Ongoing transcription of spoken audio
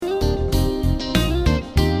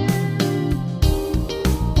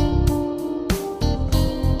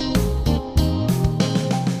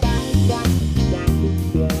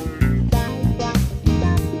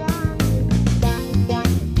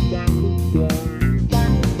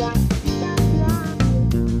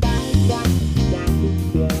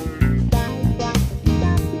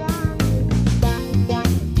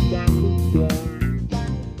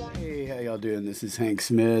This is Hank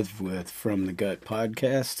Smith with From the Gut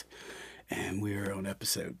Podcast, and we are on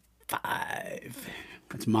episode 5.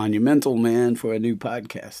 It's monumental, man, for a new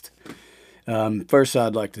podcast. First,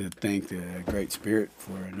 I'd like to thank the Great Spirit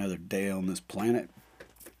for another day on this planet.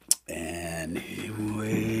 And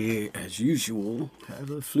we, as usual, have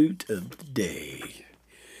a flute of the day.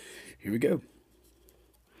 Here we go.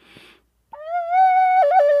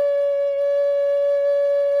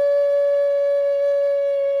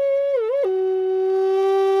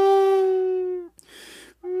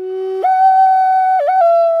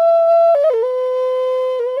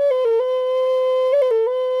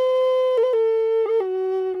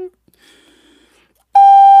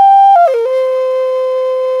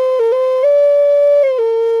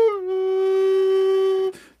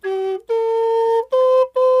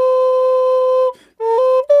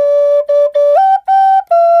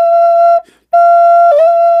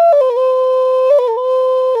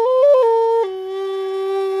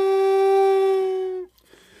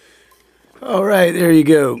 All right, there you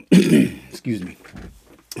go. Excuse me.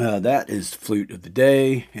 That is Flute of the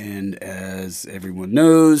Day, and as everyone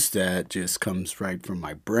knows, that just comes right from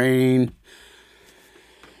my brain.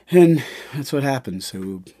 And that's what happens. So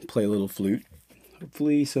we'll play a little flute.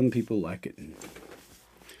 Hopefully some people like it.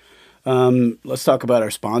 Let's talk about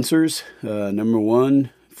our sponsors. Number one,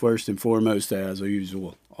 first and foremost, as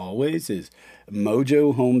usual, always, is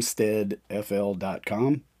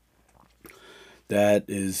MojoHomesteadFL.com. That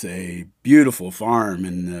is a beautiful farm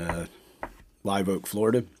in Live Oak,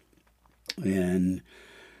 Florida. And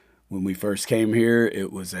when we first came here,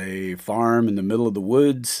 it was a farm in the middle of the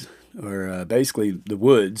woods, or basically the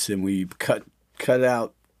woods, and we cut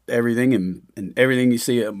out everything, and everything you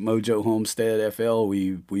see at Mojo Homestead FL,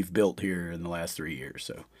 we've built here in the last 3 years.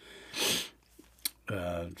 So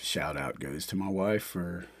shout out goes to my wife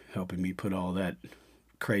for helping me put all that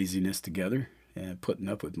craziness together and putting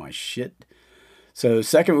up with my shit. So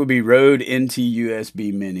second would be Rode NT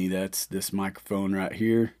USB Mini. That's this microphone right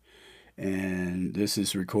here. And this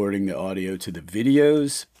is recording the audio to the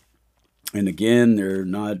videos. And again, they're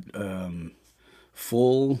not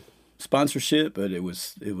full sponsorship, but it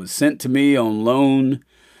was sent to me on loan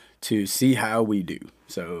to see how we do.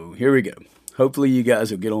 So here we go. Hopefully you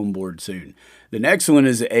guys will get on board soon. The next one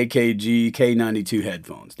is the AKG K92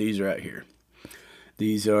 headphones. These are right here.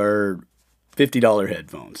 These are $50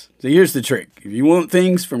 headphones. So here's the trick. If you want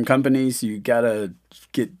things from companies, you gotta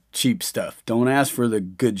get cheap stuff. Don't ask for the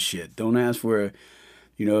good shit. Don't ask for an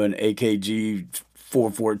AKG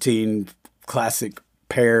 414 classic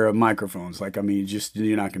pair of microphones.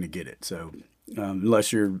 You're not gonna get it. So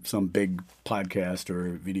unless you're some big podcast or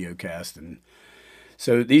video cast. And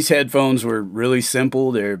so these headphones were really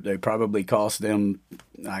simple. They probably cost them,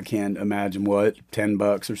 I can't imagine what,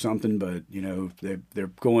 $10 or something, but their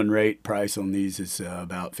going rate price on these is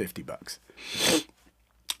about $50.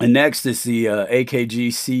 And next is the AKG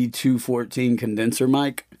C214 condenser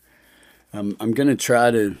mic. I'm gonna try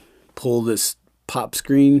to pull this pop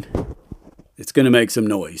screen. It's gonna make some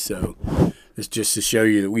noise, so it's just to show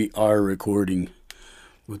you that we are recording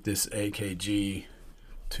with this AKG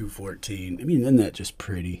 214. I mean, isn't that just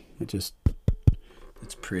pretty? It's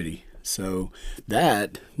pretty. So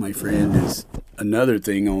that, my friend, is another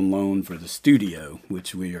thing on loan for the studio,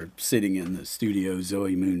 which we are sitting in the studio,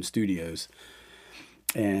 Zoe Moon Studios.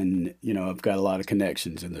 And, I've got a lot of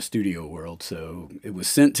connections in the studio world. So it was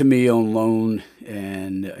sent to me on loan.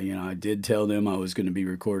 And, I did tell them I was going to be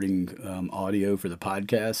recording audio for the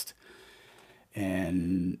podcast.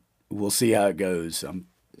 And we'll see how it goes.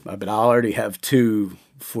 But I already have 2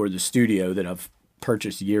 for the studio that I've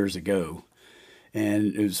purchased years ago.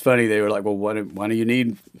 And it was funny. They were like, well, why do you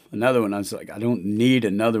need another one? I was like, I don't need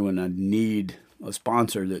another one. I need a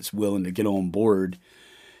sponsor that's willing to get on board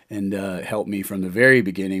and help me from the very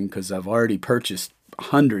beginning, because I've already purchased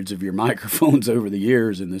hundreds of your microphones over the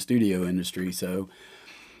years in the studio industry. So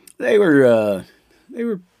they were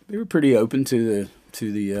pretty open to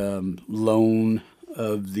the loan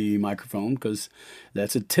of the microphone, because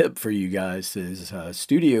that's a tip for you guys is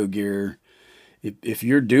studio gear. If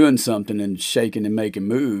you're doing something and shaking and making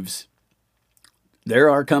moves, there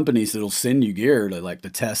are companies that'll send you gear to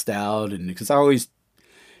test out. And because I always,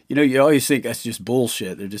 you always think that's just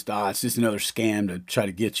bullshit. They're just, it's just another scam to try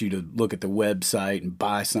to get you to look at the website and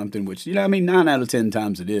buy something, which, 9 out of 10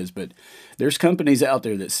 times it is. But there's companies out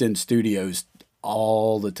there that send studios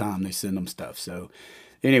all the time. They send them stuff. So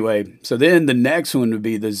anyway, so then the next one would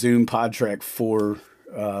be the Zoom PodTrack 4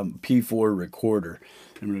 P4 recorder.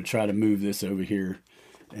 I'm going to try to move this over here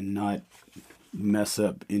and not mess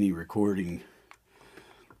up any recording.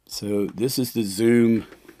 So this is the Zoom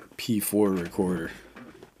P4 recorder.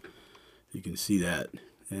 You can see that.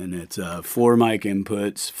 And it's 4 mic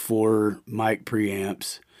inputs, 4 mic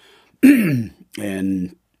preamps,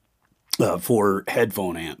 and 4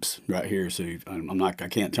 headphone amps right here. So I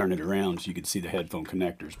can't turn it around so you can see the headphone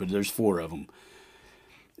connectors, but there's 4 of them.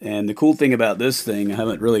 And the cool thing about this thing, I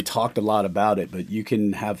haven't really talked a lot about it, but you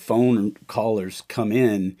can have phone callers come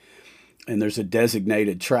in, and there's a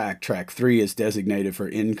designated track. Track 3 is designated for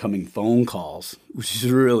incoming phone calls, which is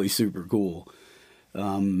really super cool.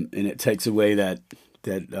 And it takes away that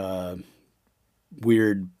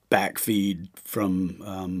weird backfeed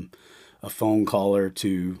from a phone caller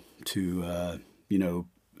to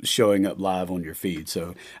showing up live on your feed.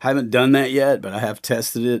 So I haven't done that yet, but I have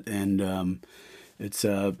tested it, and it's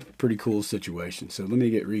a pretty cool situation. So let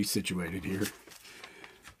me get resituated here.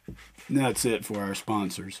 And that's it for our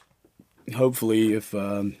sponsors. Hopefully, if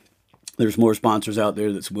there's more sponsors out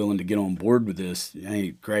there that's willing to get on board with this,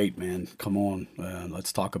 hey, great, man. Come on,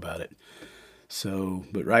 let's talk about it. So,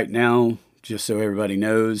 but right now, just so everybody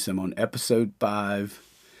knows, I'm on episode 5,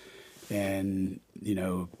 and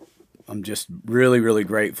I'm just really, really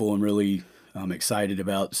grateful and really excited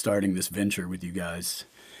about starting this venture with you guys.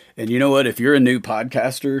 And you know what? If you're a new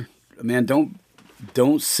podcaster, man, don't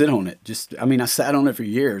sit on it. I sat on it for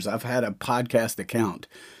years. I've had a podcast account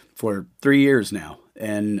for 3 years now,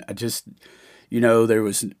 and I just, there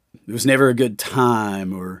was never a good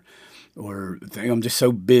time or I'm just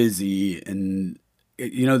so busy. And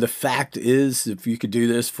the fact is, if you could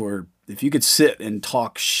sit and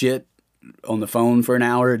talk shit on the phone for an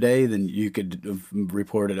hour a day, then you could have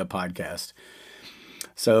reported a podcast.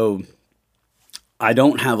 So I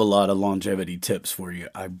don't have a lot of longevity tips for you.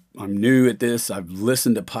 I'm new at this. I've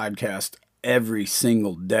listened to podcasts every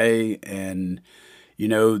single day, and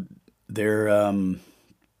they're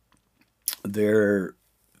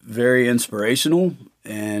very inspirational.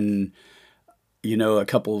 And a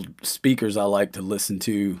couple speakers I like to listen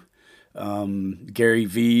to. Gary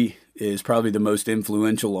Vee is probably the most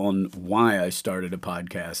influential on why I started a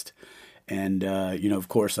podcast. And of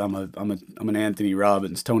course, I'm an Anthony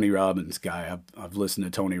Robbins, Tony Robbins guy. I've listened to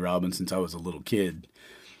Tony Robbins since I was a little kid.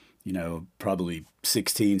 Probably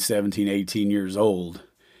 16, 17, 18 years old,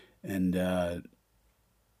 and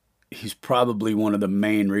he's probably one of the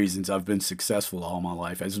main reasons I've been successful all my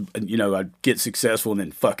life. As I'd get successful and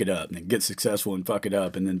then fuck it up, and then get successful and fuck it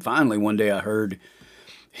up, and then finally one day I heard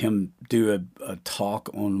him do a talk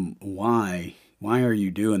on why are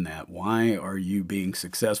you doing that? Why are you being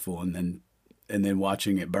successful? And then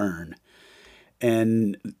watching it burn.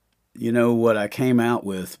 And what I came out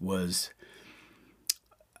with was,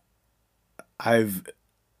 I've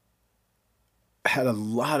had a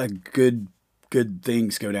lot of good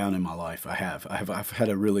things go down in my life. I've had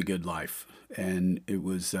a really good life, and it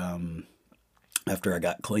was after I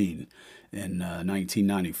got clean in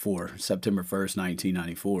 1994, September 1st,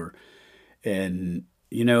 1994. And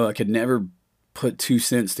I could never put 2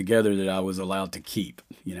 cents together that I was allowed to keep.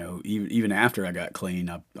 Even after I got clean,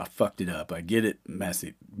 I fucked it up. I get it, mess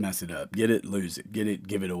it up, get it, lose it, get it,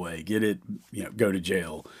 give it away, get it, go to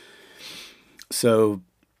jail. So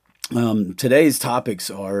today's topics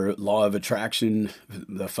are law of attraction,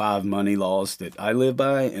 the 5 money laws that I live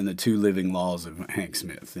by, and the 2 living laws of Hank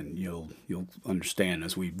Smith. And you'll understand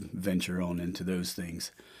as we venture on into those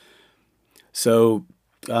things. So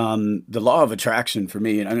the law of attraction for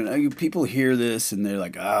me, and I know people hear this and they're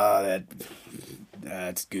like,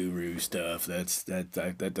 that's guru stuff.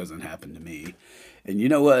 That doesn't happen to me. And you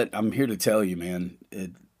know what? I'm here to tell you, man.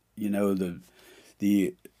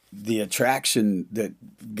 The attraction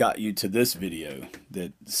that got you to this video,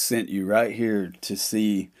 that sent you right here to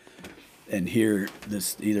see and hear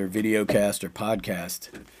this either video cast or podcast.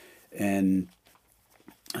 And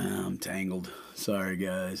I'm tangled. Sorry,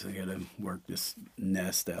 guys. I got to work this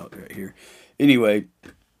nest out right here. Anyway,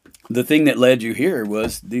 the thing that led you here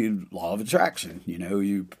was the law of attraction.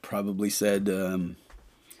 You probably said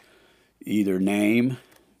either name,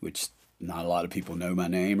 which not a lot of people know my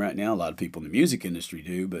name right now. A lot of people in the music industry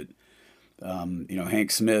do, but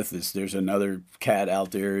Hank Smith there's another cat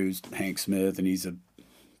out there who's Hank Smith, and he's a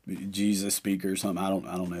Jesus speaker or something. I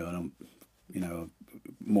don't know.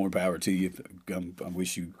 More power to you. I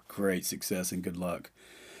wish you great success and good luck.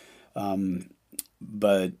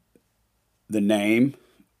 But the name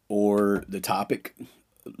or the topic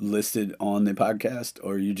listed on the podcast,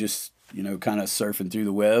 or you just, kind of surfing through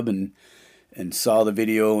the web and saw the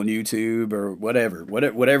video on YouTube or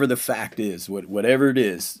whatever the fact is, whatever it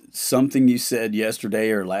is, something you said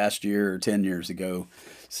yesterday or last year or 10 years ago,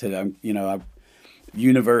 said,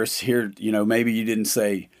 universe here, maybe you didn't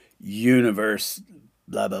say universe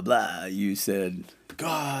blah, blah, blah. You said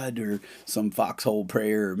God or some foxhole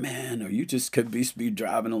prayer, man, or you just could be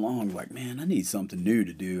driving along like, man, I need something new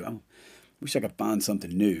to do. I wish I could find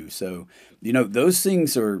something new. So, those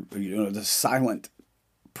things are, the silent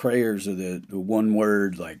prayers are the one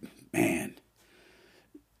word, like, man,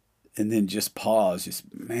 and then just pause, just,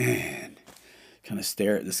 man, kind of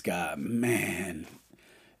stare at the sky, man,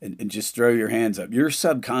 and just throw your hands up. Your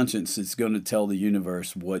subconscious is going to tell the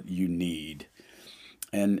universe what you need.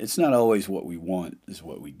 And it's not always what we want is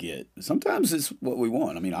what we get. Sometimes it's what we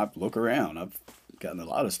want. I mean, I look around. I've gotten a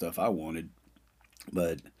lot of stuff I wanted.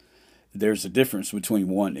 But there's a difference between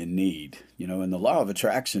want and need. And the law of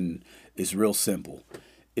attraction is real simple.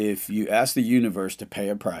 If you ask the universe to pay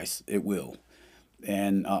a price, it will.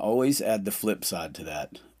 And I always add the flip side to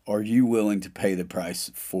that. Are you willing to pay the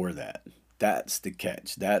price for that? That's the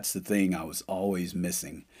catch. That's the thing I was always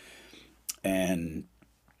missing. And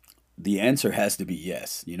the answer has to be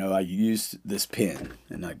yes. I used this pen,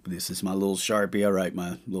 and this is my little Sharpie I write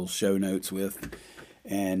my little show notes with.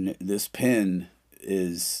 And this pen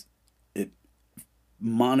it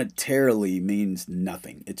monetarily means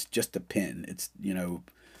nothing. It's just a pen. It's,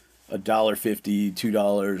 $1.50,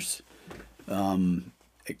 $2.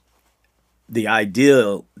 The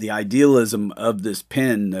idealism of this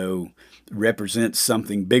pen, though, represents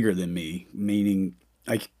something bigger than me, meaning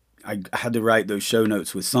I had to write those show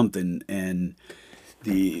notes with something, and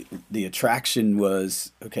the attraction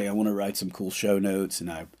was, okay, I want to write some cool show notes,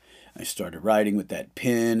 and I started writing with that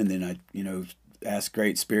pen, and then I asked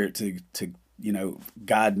Great Spirit to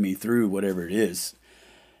guide me through whatever it is,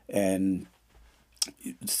 and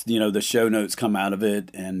the show notes come out of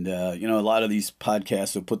it, and a lot of these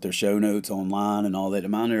podcasts will put their show notes online and all that.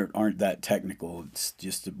 Mine aren't that technical. It's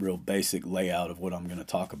just a real basic layout of what I'm going to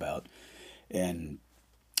talk about, and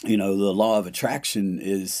the law of attraction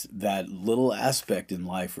is that little aspect in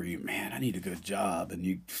life where man, I need a good job.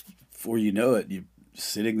 And before you know it, you're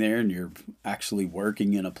sitting there and you're actually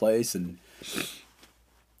working in a place. And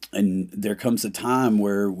there comes a time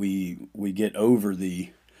where we get over the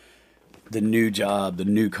new job, the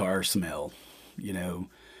new car smell. A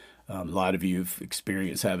lot of you have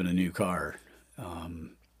experienced having a new car.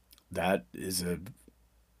 That's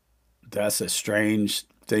a strange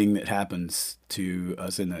thing that happens to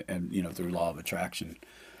us through law of attraction.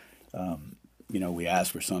 We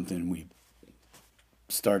ask for something, we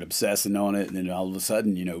start obsessing on it, and then all of a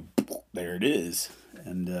sudden, there it is.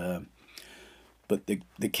 And but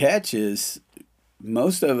the catch is,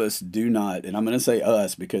 most of us do not, and I'm going to say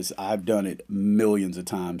us because I've done it millions of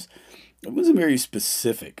times. I wasn't very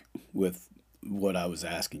specific with what I was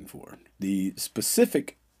asking for. The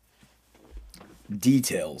specific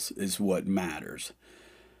details is what matters.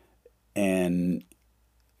 And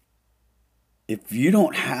if you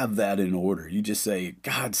don't have that in order, you just say,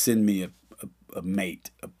 God, send me a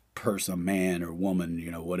mate, a person, a man or woman,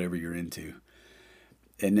 whatever you're into.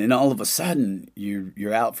 And then all of a sudden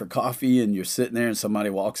you're out for coffee and you're sitting there and somebody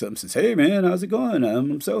walks up and says, hey man, how's it going?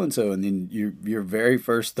 I'm so-and-so. And then your very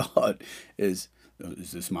first thought is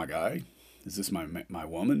this my guy? Is this my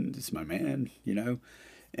woman? Is this my man?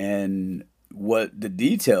 And what the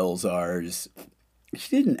details are is,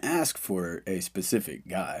 he didn't ask for a specific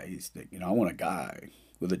guy. He's like, I want a guy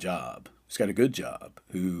with a job, who's got a good job,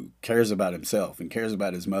 who cares about himself and cares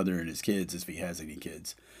about his mother and his kids if he has any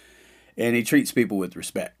kids. And he treats people with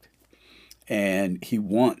respect. And he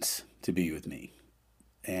wants to be with me.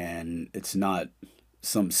 And it's not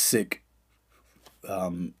some sick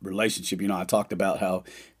relationship. I talked about how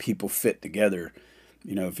people fit together.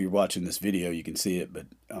 If you're watching this video, you can see it, but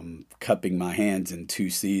I'm cupping my hands in two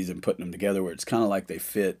C's and putting them together where it's kind of like they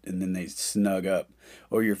fit and then they snug up.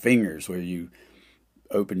 Or your fingers, where you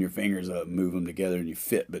open your fingers up, move them together, and you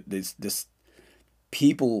fit. But this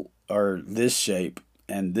people are this shape,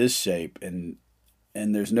 and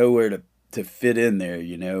there's nowhere to fit in there.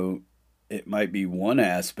 It might be one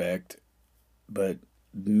aspect, but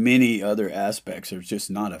many other aspects are just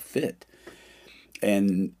not a fit.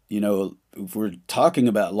 And, if we're talking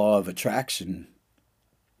about law of attraction,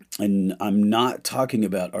 and I'm not talking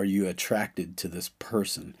about, are you attracted to this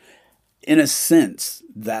person? In a sense,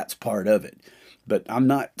 that's part of it. But I'm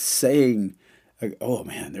not saying, like, oh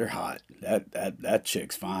man, they're hot. That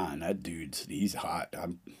chick's fine. That he's hot. I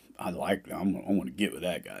want to get with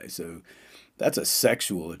that guy. So that's a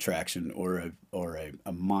sexual attraction or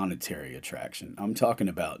a monetary attraction. I'm talking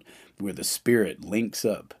about where the spirit links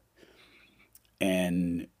up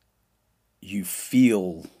and you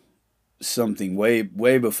feel something way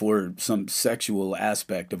before some sexual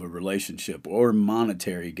aspect of a relationship or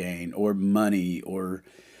monetary gain or money or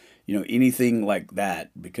anything like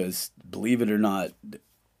that, because believe it or not,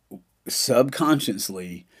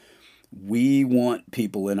 subconsciously, we want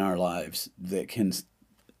people in our lives that can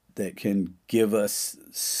give us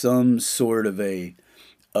some sort of a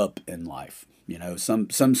up in life.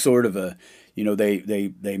 Some sort of a,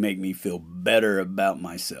 they make me feel better about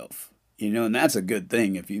myself. And that's a good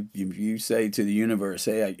thing. If you say to the universe,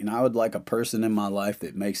 hey, I would like a person in my life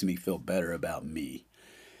that makes me feel better about me.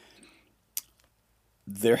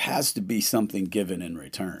 There has to be something given in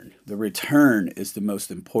return. The return is the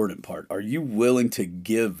most important part. Are you willing to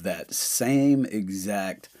give that same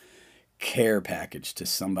exact care package to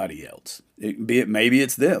somebody else? Maybe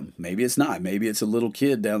it's them, maybe it's not. Maybe it's a little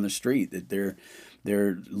kid down the street that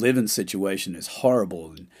their living situation is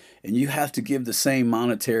horrible, and you have to give the same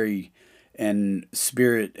monetary and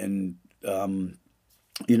spirit and the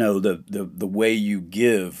way you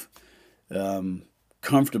give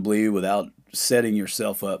comfortably without setting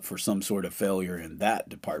yourself up for some sort of failure in that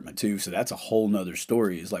department too. So that's a whole nother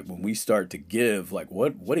story. Is like when we start to give, like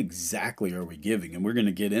what exactly are we giving? And we're going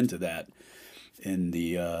to get into that in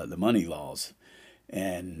the money laws.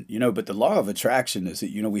 And but the law of attraction is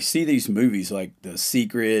that we see these movies like The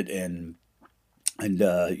Secret and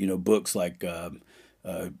books like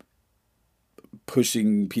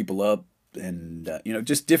Pushing People Up, and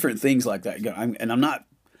just different things like that.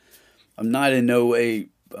 I'm not in no way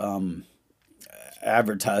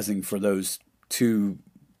advertising for those two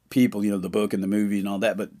people, the book and the movie and all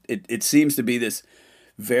that, but it seems to be this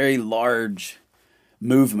very large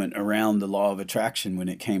movement around the law of attraction. When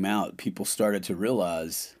it came out, people started to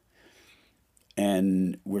realize,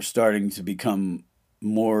 and we're starting to become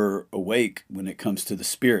more awake when it comes to the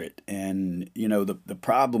spirit. And the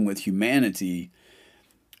problem with humanity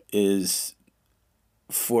is,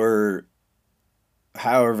 for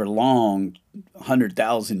however long,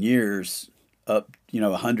 100,000 years up,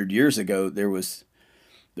 100 years ago, there was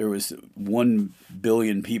 1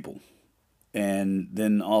 billion people. And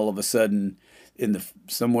then all of a sudden,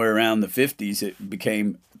 somewhere around the 50s, it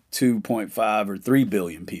became 2.5 or 3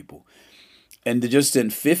 billion people. And just in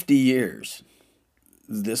 50 years,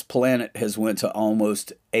 this planet has went to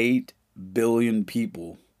almost 8 billion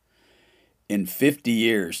people in 50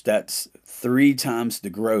 years. That's 3 times the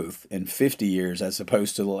growth in 50 years as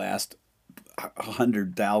opposed to the last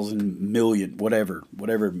 100,000 million, whatever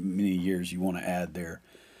many years you want to add there.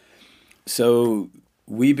 So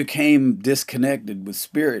we became disconnected with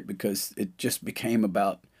spirit because it just became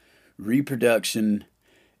about reproduction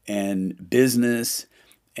and business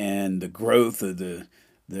and the growth of the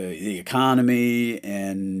economy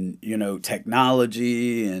and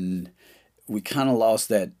technology, and we kind of lost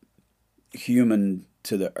that human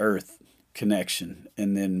to the earth connection.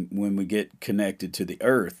 And then when we get connected to the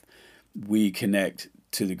earth, we connect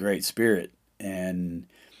to the Great Spirit. And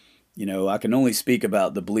I can only speak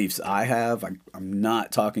about the beliefs I have. I'm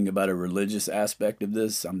not talking about a religious aspect of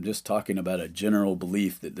this. I'm just talking about a general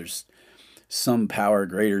belief that there's some power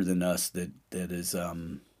greater than us that is a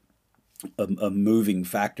moving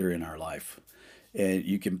factor in our life. And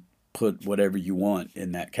you can put whatever you want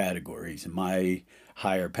in that category. So my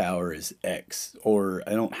higher power is X, or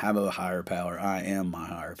I don't have a higher power. I am my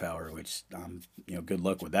higher power, which good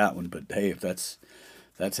luck with that one. But hey, if that's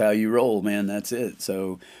how you roll, man, that's it.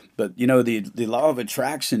 So, but the law of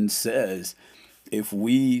attraction says, if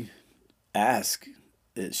we ask,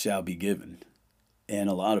 it shall be given. And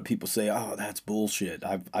a lot of people say, "Oh, that's bullshit.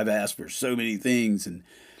 I've asked for so many things," and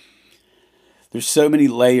there's so many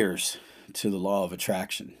layers to the law of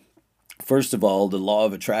attraction. First of all, the law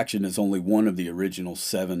of attraction is only one of the original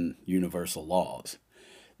 7 universal laws.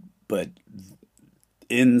 But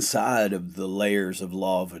inside of the layers of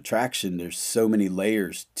law of attraction, there's so many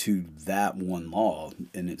layers to that one law.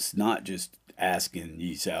 And it's not just asking,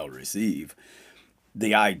 ye shall receive.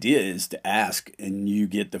 The idea is to ask and you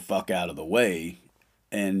get the fuck out of the way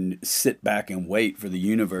and sit back and wait for the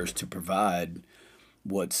universe to provide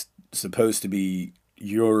what's supposed to be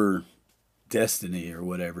your destiny or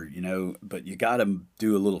whatever, but you got to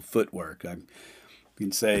do a little footwork. I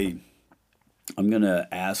can say, I'm going to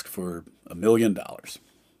ask for $1 million.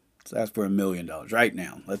 Let's ask for $1 million right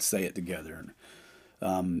now. Let's say it together.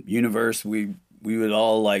 Universe, we would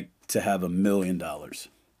all like to have $1 million. All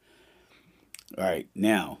right,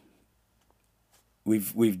 now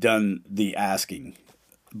we've done the asking,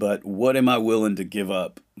 but what am I willing to give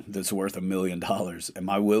up that's worth $1 million? Am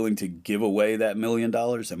I willing to give away that $1 million?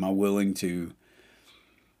 Am I willing to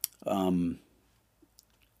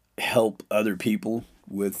help other people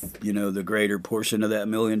with the greater portion of that $1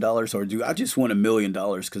 million, or do I just want $1 million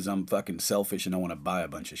because I'm fucking selfish and I want to buy a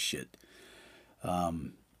bunch of shit?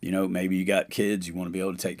 You know, maybe you got kids, you want to be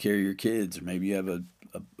able to take care of your kids, or maybe you have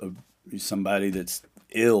somebody that's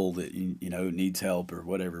ill that you know needs help or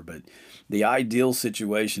whatever. But the ideal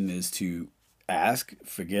situation is to ask,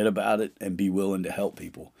 forget about it, and be willing to help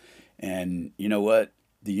people. And you know what?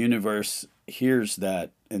 The universe hears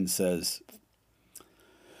that and says,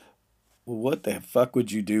 well, what the fuck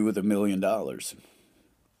would you do with $1 million?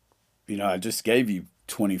 You know, I just gave you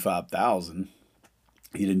 25,000.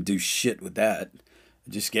 You didn't do shit with that. I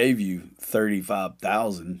just gave you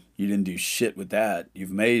 35,000. You didn't do shit with that.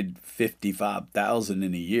 You've made 55,000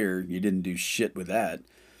 in a year. You didn't do shit with that.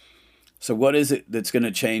 So what is it that's going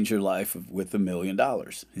to change your life with $1 million?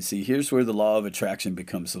 You see, here's where the law of attraction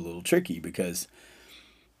becomes a little tricky, because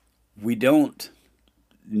we don't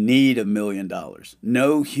need $1 million.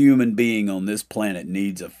 No human being on this planet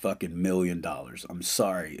needs a fucking $1 million. I'm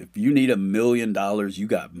sorry. If you need $1 million, you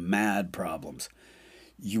got mad problems.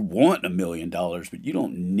 You want $1 million, but you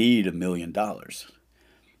don't need $1 million.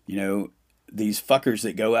 You know, these fuckers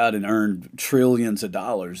that go out and earn trillions of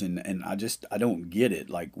dollars, and I don't get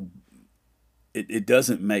it. Like, it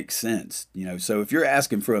doesn't make sense. You know, so if you're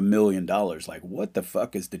asking for $1 million, like, what the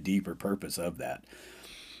fuck is the deeper purpose of that?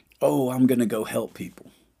 Oh, I'm going to go help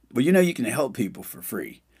people. Well, you know, you can help people for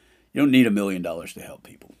free. You don't need $1 million to help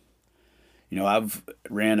people. You know, I've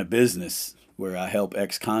ran a business where I help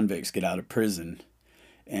ex-convicts get out of prison,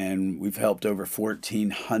 and we've helped over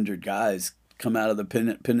 1,400 guys come out of the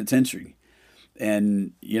penitentiary.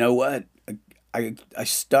 And you know what? I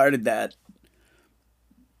started that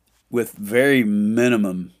with very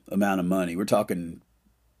minimum amount of money. We're talking,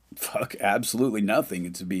 fuck, absolutely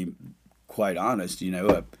nothing, to be quite honest. You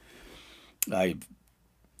know, I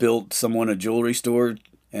built someone a jewelry store,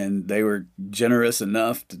 and they were generous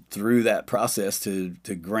enough through that process to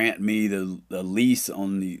grant me the lease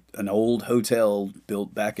on an old hotel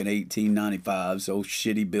built back in 1895. So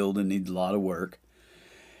shitty building, needs a lot of work,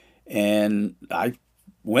 and I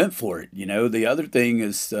went for it. You know, the other thing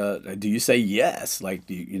is, do you say yes? Like,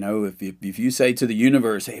 you know, if you say to the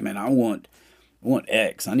universe, hey man, I want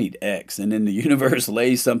X, I need X, and then the universe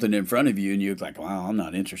lays something in front of you, and you're like, well, I'm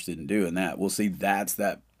not interested in doing that. Well, see, that's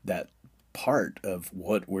that part of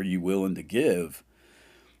what were you willing to give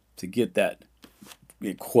to get that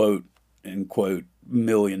quote unquote $1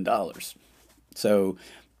 million. So,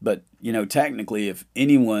 but you know, technically, if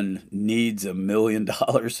anyone needs $1 million,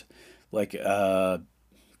 like,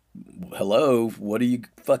 hello, what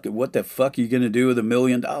the fuck are you gonna do with $1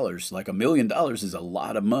 million? Like, $1 million is a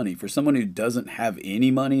lot of money for someone who doesn't have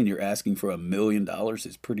any money, and you're asking for $1 million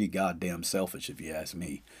is pretty goddamn selfish, if you ask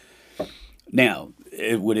me. Now,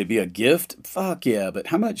 would it be a gift? Fuck yeah, but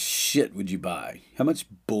how much shit would you buy? How much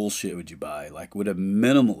bullshit would you buy? Like, would a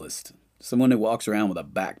minimalist, someone who walks around with a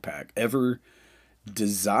backpack, ever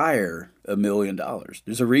desire $1 million?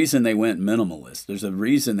 There's a reason they went minimalist. There's a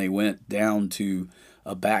reason they went down to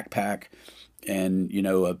a backpack, and, you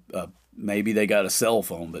know, maybe they got a cell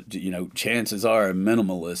phone, but, you know, chances are a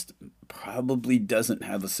minimalist probably doesn't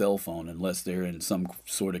have a cell phone unless they're in some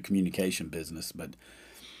sort of communication business. But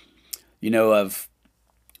you know, I've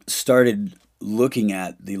started looking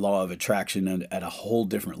at the law of attraction at a whole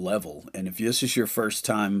different level. And if this is your first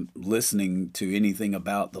time listening to anything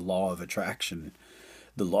about the law of attraction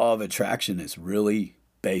is really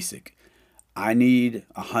basic. I need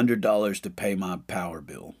 $100 to pay my power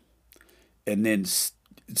bill, and then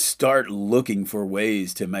start looking for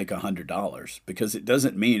ways to make $100, because it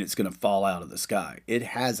doesn't mean it's going to fall out of the sky. It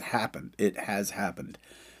has happened. It has happened.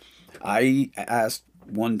 I asked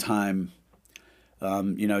one time,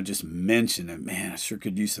 you know, just mention it, man, I sure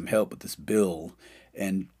could use some help with this bill.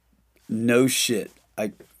 And no shit,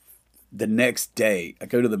 the next day I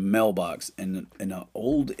go to the mailbox, and an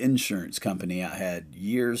old insurance company I had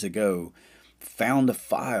years ago found a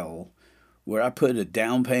file where I put a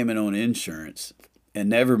down payment on insurance and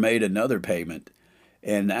never made another payment.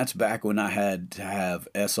 And that's back when I had to have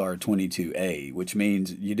SR22A, which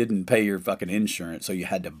means you didn't pay your fucking insurance, so you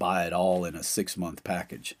had to buy it all in a 6-month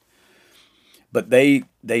package. But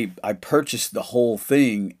I purchased the whole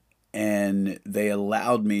thing, and they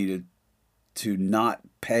allowed me to not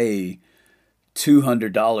pay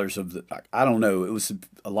 $200 of the, I don't know, it was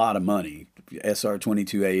a lot of money.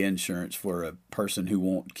 SR22A insurance for a person who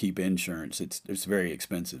won't keep insurance, it's very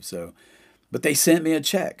expensive. So, but they sent me a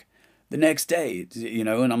check the next day, you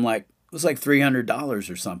know, and I'm like, it was like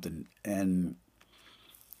 $300 or something. And,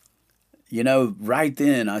 you know, right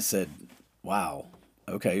then I said, wow,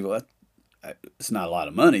 okay, well, it's not a lot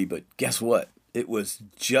of money, but guess what? It was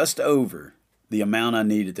just over the amount I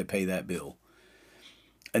needed to pay that bill.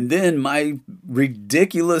 And then my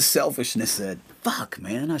ridiculous selfishness said, fuck,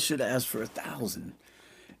 man, I should have asked for $1,000.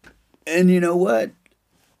 And you know what?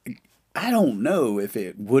 I don't know if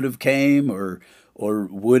it would have came or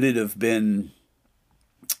would it have been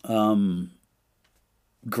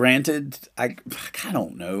granted. I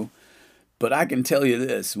don't know. But I can tell you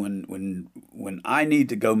this: when I need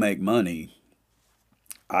to go make money,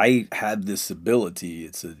 I have this ability.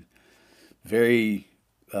 It's a very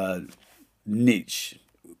niche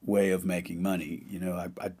way of making money. You know,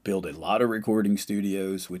 I build a lot of recording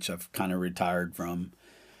studios, which I've kind of retired from.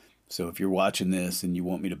 So if you're watching this and you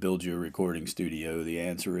want me to build you a recording studio, the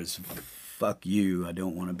answer is fuck you. I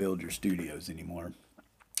don't want to build your studios anymore.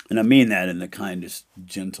 And I mean that in the kindest,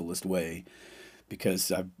 gentlest way because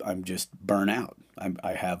I'm just burnt out.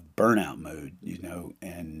 I have burnout mode, you know,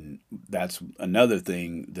 and that's another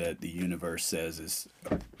thing that the universe says is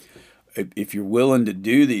if you're willing to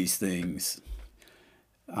do these things,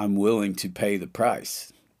 I'm willing to pay the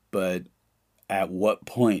price. But at what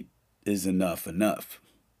point is enough enough?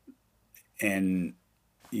 And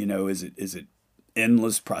you know, is it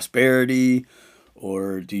endless prosperity,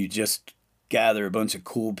 or do you just gather a bunch of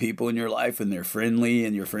cool people in your life and they're friendly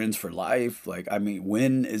and you're friends for life? Like, I mean,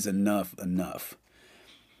 when is enough enough?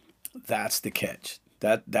 That's the catch.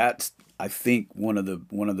 That's I think one of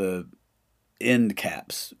the end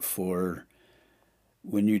caps for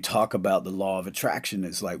when you talk about the law of attraction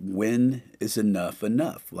is like, when is enough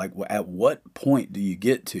enough? Like, at what point do you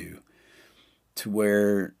get to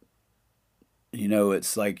where, you know,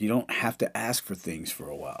 it's like you don't have to ask for things for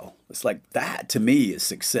a while. It's like that to me is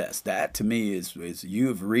success. That to me is you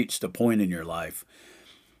have reached a point in your life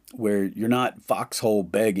where you're not foxhole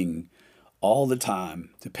begging all the time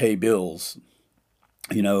to pay bills.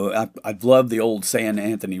 You know, I've loved the old saying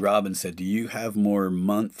Anthony Robbins said, do you have more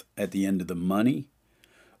month at the end of the money,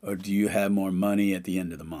 or do you have more money at the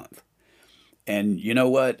end of the month? And you know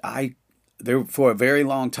what? There for a very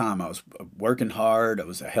long time, I was working hard. I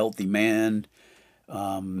was a healthy man.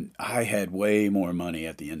 I had way more money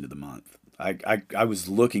at the end of the month. I was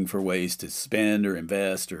looking for ways to spend or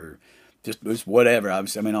invest or just whatever. I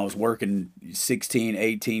was working 16,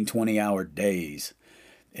 18, 20-hour days.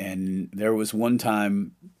 And there was one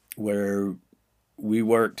time where we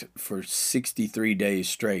worked for 63 days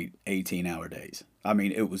straight, 18-hour days. I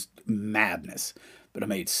mean, it was madness. But I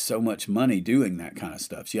made so much money doing that kind of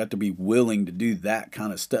stuff. So you have to be willing to do that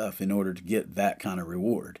kind of stuff in order to get that kind of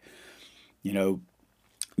reward. You know,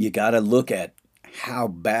 you got to look at how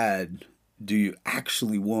bad do you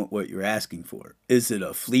actually want what you're asking for? Is it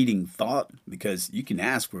a fleeting thought? Because you can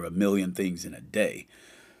ask for a million things in a day,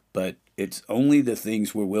 but it's only the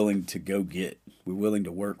things we're willing to go get, we're willing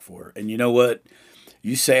to work for. And you know what?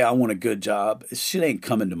 You say, I want a good job. This shit ain't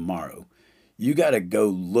coming tomorrow. You got to go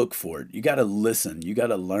look for it. You got to listen. You got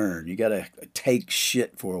to learn. You got to take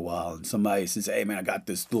shit for a while. And somebody says, hey, man, I got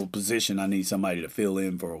this little position. I need somebody to fill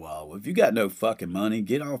in for a while. Well, if you got no fucking money,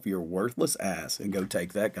 get off your worthless ass and go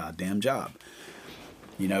take that goddamn job.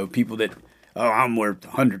 You know, people that, oh, I'm worth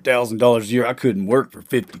 $100,000 a year. I couldn't work for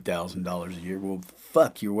 $50,000 a year. Well,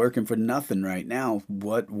 fuck, you're working for nothing right now.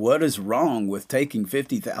 What is wrong with taking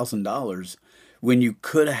 $50,000 when you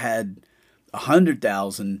could have had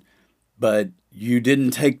 $100,000, but you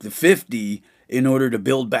didn't take the 50 in order to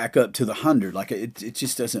build back up to the 100? Like, it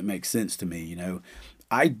just doesn't make sense to me, you know.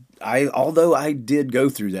 Although I did go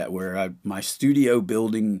through that where my studio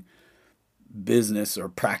building business or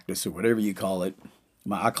practice or whatever you call it,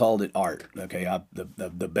 I called it art. Okay,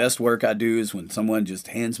 the best work I do is when someone just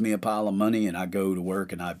hands me a pile of money and I go to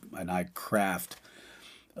work and I craft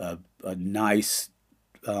a nice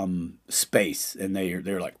space, and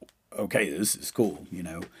they're like, okay, this is cool, you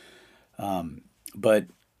know. But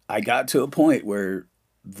I got to a point where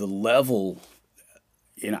the level,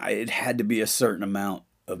 you know, it had to be a certain amount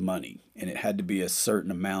of money and it had to be a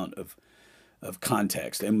certain amount of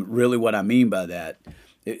context. And really what I mean by that,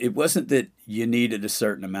 it wasn't that you needed a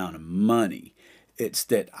certain amount of money. It's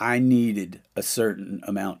that I needed a certain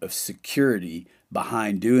amount of security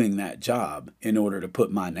behind doing that job in order to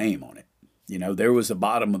put my name on it. You know, there was a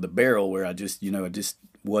bottom of the barrel where I just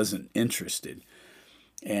wasn't interested.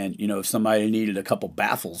 And, you know, if somebody needed a couple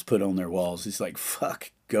baffles put on their walls, it's like,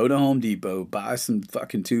 fuck, go to Home Depot, buy some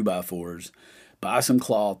fucking 2x4s, buy some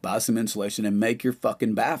cloth, buy some insulation, and make your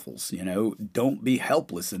fucking baffles. You know, don't be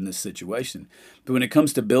helpless in this situation. But when it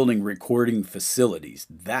comes to building recording facilities,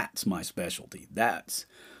 that's my specialty. That's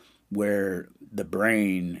where the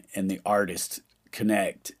brain and the artist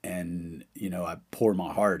connect, and, you know, I pour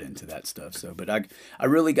my heart into that stuff. So, but I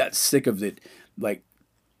really got sick of it, like,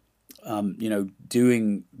 you know,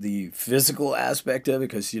 doing the physical aspect of it,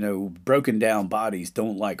 because, you know, broken down bodies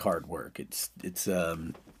don't like hard work. It's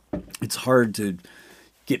hard to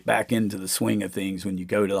get back into the swing of things when you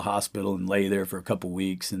go to the hospital and lay there for a couple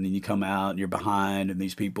weeks, and then you come out and you're behind, and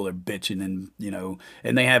these people are bitching, and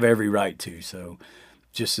and they have every right to. So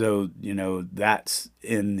just so you know, that's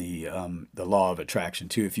in the law of attraction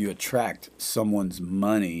too. If you attract someone's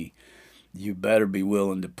money, you better be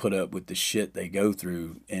willing to put up with the shit they go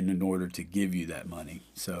through in order to give you that money.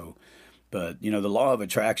 So, but the law of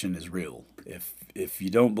attraction is real. If you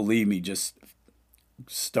don't believe me, just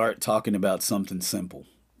start talking about something simple,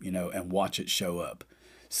 and watch it show up.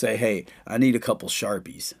 Say, hey, I need a couple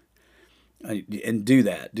Sharpies. And do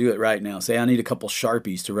that. Do it right now. Say, I need a couple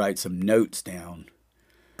Sharpies to write some notes down.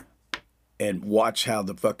 And watch how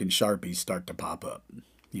the fucking Sharpies start to pop up.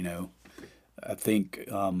 I think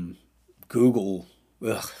Google,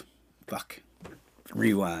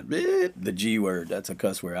 rewind. The G word, that's a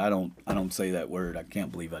cuss word. I don't say that word. I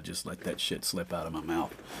can't believe I just let that shit slip out of my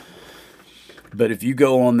mouth. But if you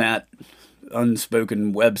go on that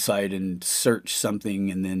unspoken website and search something,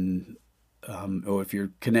 and then, or if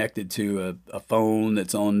you're connected to a phone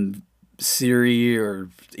that's on Siri or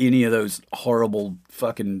any of those horrible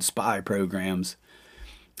fucking spy programs,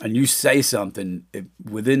 and you say something,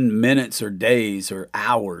 within minutes or days or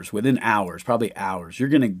hours, within hours, probably hours, you're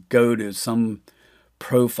going to go to some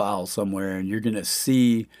profile somewhere and you're going to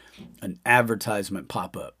see an advertisement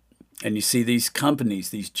pop up. And you see these companies,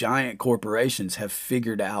 these giant corporations have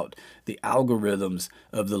figured out the algorithms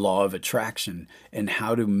of the law of attraction and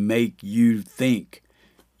how to make you think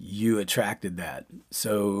you attracted that.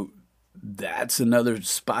 So that's another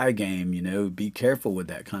spy game, be careful with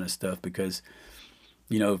that kind of stuff, because,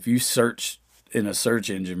 if you search in a search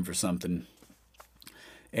engine for something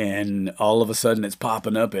and all of a sudden it's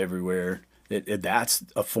popping up everywhere, that's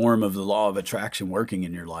a form of the law of attraction working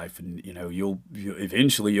in your life. And, you'll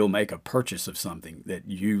eventually make a purchase of something that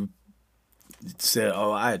you said,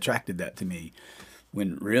 oh, I attracted that to me.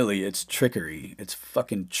 When really it's trickery. It's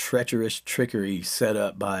fucking treacherous trickery set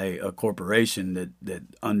up by a corporation that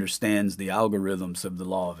understands the algorithms of the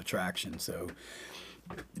law of attraction. So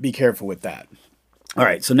be careful with that. All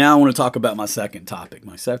right, so now I want to talk about my second topic.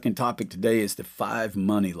 My second topic today is the 5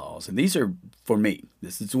 money laws. And these are for me.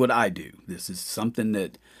 This is what I do. This is something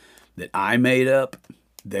that I made up,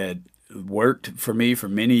 that worked for me for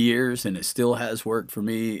many years, and it still has worked for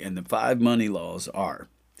me. And the 5 money laws are: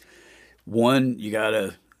 1, you got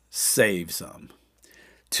to save some.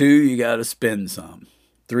 2, you got to spend some.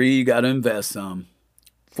 3, you got to invest some.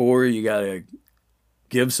 4, you got to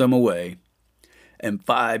give some away. And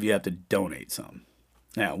 5, you have to donate some.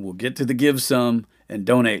 Now, we'll get to the give some and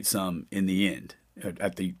donate some in the end,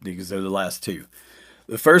 because they're the last 2.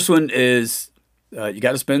 The first one is you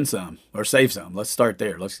got to spend some or save some. Let's start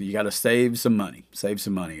there. You got to save some money. Save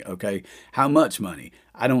some money, okay? How much money?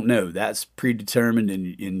 I don't know. That's predetermined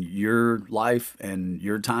in your life and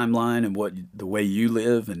your timeline and the way you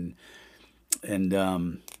live, and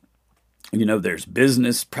there's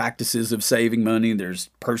business practices of saving money. There's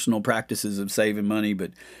personal practices of saving money.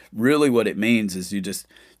 But really what it means is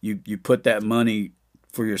you put that money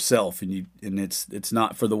for yourself, and it's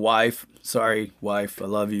not for the wife. Sorry, wife, I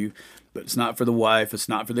love you. But it's not for the wife. It's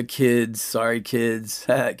not for the kids. Sorry, kids.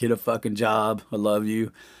 Get a fucking job. I love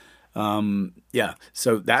you. Yeah.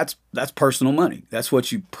 So that's personal money. That's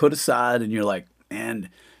what you put aside, and you're like, man,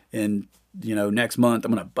 and next month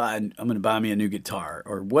I'm gonna buy me a new guitar,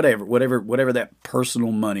 or whatever that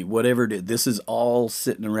personal money, whatever it is. This is all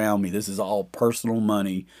sitting around me. This is all personal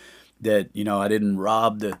money that, I didn't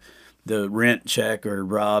rob the rent check or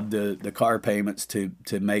rob the car payments to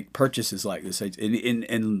make purchases like this.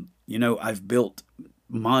 And I've built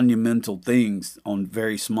monumental things on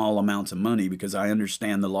very small amounts of money because I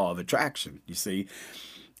understand the law of attraction, you see.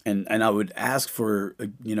 And I would ask for,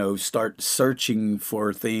 start searching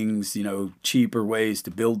for things, cheaper ways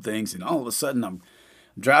to build things. And all of a sudden I'm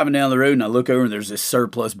driving down the road and I look over and there's this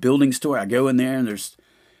surplus building store. I go in there and there's,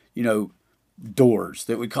 doors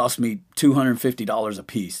that would cost me $250 a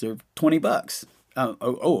piece. They're $20.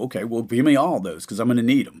 Okay. Well, give me all those because I'm going to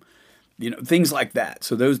need them. Things like that.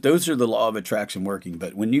 So those are the law of attraction working.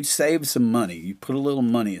 But when you save some money, you put a little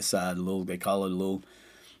money aside, they call it a little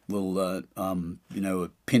a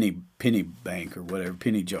penny bank or whatever,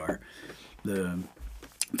 penny jar, the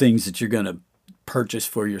things that you're going to purchase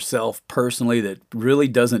for yourself personally that really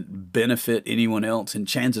doesn't benefit anyone else, and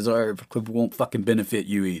chances are it won't fucking benefit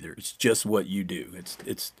you either. It's just what you do.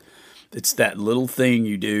 It's that little thing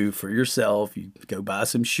you do for yourself. You go buy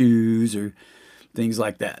some shoes or things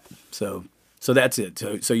like that. So that's it.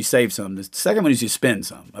 So you save some. The second one is you spend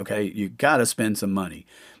some. Okay, you got to spend some money.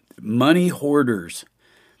 Money hoarders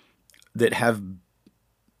that have,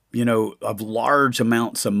 of large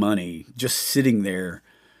amounts of money just sitting there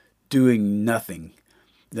doing nothing.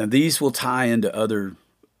 Now these will tie into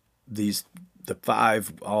the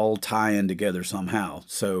five all tie in together somehow.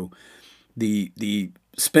 So the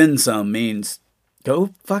spend some means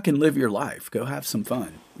go fucking live your life. Go have some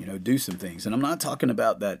fun. Do some things. And I'm not talking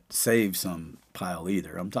about that save some pile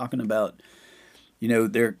either. I'm talking about,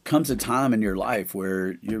 there comes a time in your life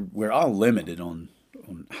where we're all limited on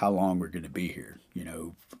how long we're going to be here.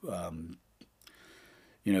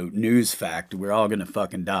 News fact, we're all going to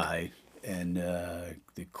fucking die. And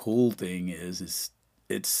the cool thing is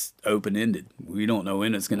it's open ended. We don't know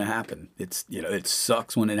when it's going to happen. It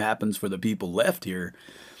sucks when it happens for the people left here.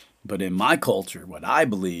 But in my culture, what I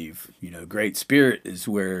believe, Great Spirit is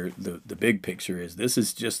where the big picture is. This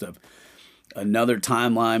is just another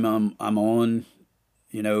timeline I'm on.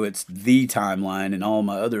 It's the timeline, and all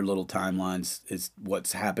my other little timelines is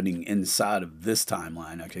what's happening inside of this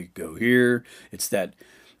timeline. I could go here. It's that,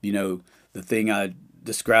 the thing I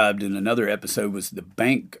described in another episode was the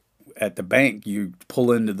bank. At the bank, you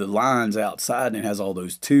pull into the lines outside, and it has all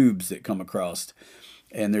those tubes that come across.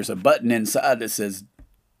 And there's a button inside that says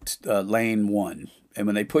lane 1. And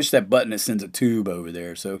when they push that button, it sends a tube over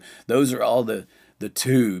there. So those are all the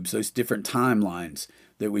tubes, those different timelines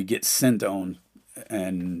that we get sent on.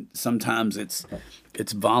 And sometimes it's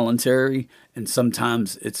voluntary, and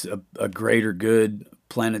sometimes it's a greater good,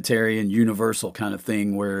 planetary and universal kind of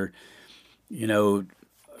thing where,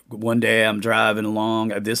 one day I'm driving along.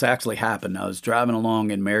 This actually happened. I was driving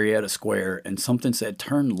along in Marietta Square, and something said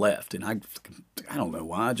turn left. And I don't know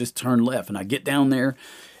why. I just turned left. And I get down there,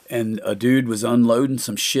 and a dude was unloading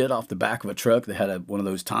some shit off the back of a truck that had one of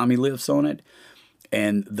those Tommy lifts on it.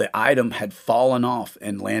 And the item had fallen off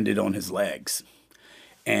and landed on his legs.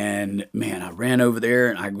 And man, I ran over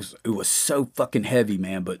there, and it was so fucking heavy,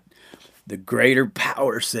 man. But the greater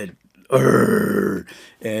power said, "Urgh."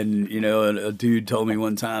 And a dude told me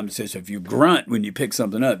one time, it says, if you grunt when you pick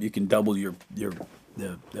something up, you can double the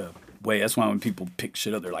way. That's why when people pick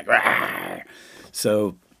shit up, they're like, "Rah."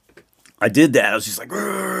 So I did that. I was just like,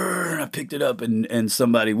 "Rah." I picked it up, and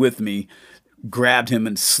somebody with me grabbed him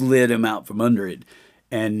and slid him out from under it.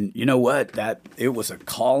 And you know what? It was a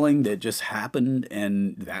calling that just happened,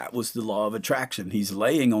 and that was the law of attraction. He's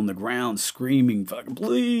laying on the ground screaming, fucking,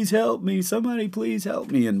 please help me. Somebody please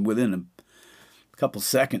help me. And within a couple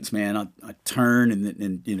seconds, man, I turned,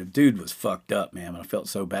 and dude was fucked up, man. I felt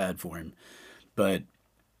so bad for him. But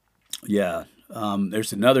yeah,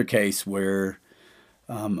 there's another case where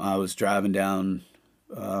I was driving down,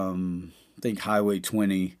 I think Highway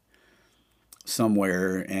 20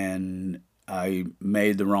 somewhere, and I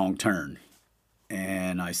made the wrong turn.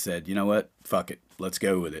 And I said, you know what? Fuck it. Let's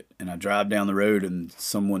go with it. And I drive down the road, and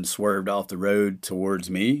someone swerved off the road towards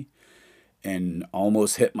me and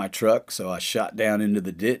almost hit my truck. So I shot down into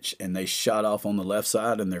the ditch, and they shot off on the left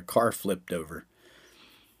side, and their car flipped over.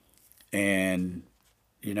 And,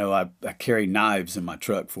 I carry knives in my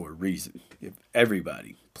truck for a reason. If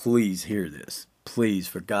everybody, please hear this. Please,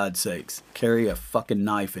 for God's sakes, carry a fucking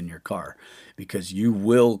knife in your car, because you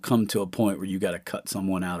will come to a point where you got to cut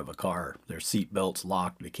someone out of a car. Their seatbelt's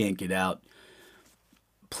locked. They can't get out.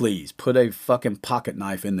 Please, put a fucking pocket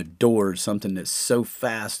knife in the door, something that's so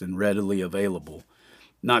fast and readily available.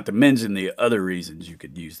 Not to mention the other reasons you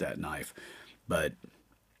could use that knife. But,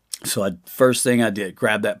 so first thing I did,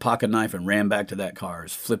 grabbed that pocket knife and ran back to that car.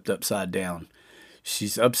 It's flipped upside down.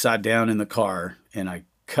 She's upside down in the car, and I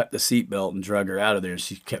cut the seatbelt and drug her out of there.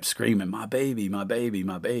 She kept screaming, my baby, my baby,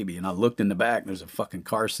 my baby. And I looked in the back, and there's a fucking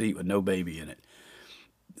car seat with no baby in it.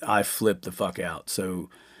 I flipped the fuck out. So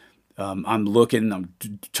I'm looking, I'm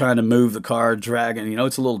trying to move the car, dragging.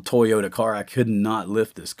 It's a little Toyota car. I could not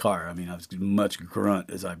lift this car. I was much grunt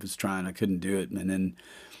as I was trying. I couldn't do it.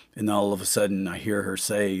 And all of a sudden I hear her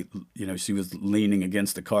say, she was leaning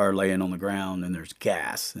against the car, laying on the ground, and there's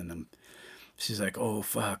gas. And she's like, oh,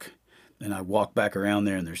 fuck. And I walk back around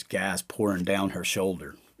there, and there's gas pouring down her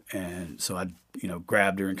shoulder. And so I,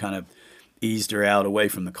 grabbed her and kind of eased her out away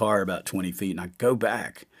from the car about 20 feet. And I go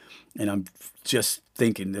back, and I'm just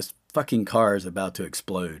thinking, this fucking car is about to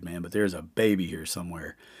explode, man. But there's a baby here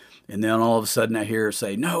somewhere. And then all of a sudden I hear her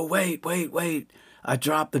say, no, wait. I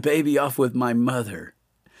dropped the baby off with my mother.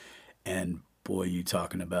 And boy, you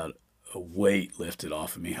talking about a weight lifted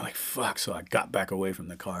off of me. I'm like, fuck. So I got back away from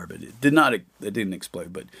the car, but it didn't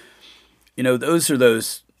explode. But those are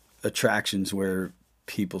those attractions where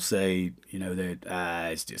people say, that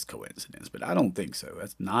it's just coincidence, but I don't think so.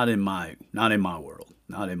 That's not in my world.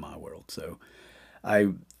 So I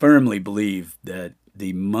firmly believe that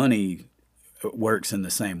the money works in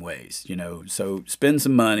the same ways, so spend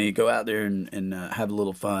some money, go out there and have a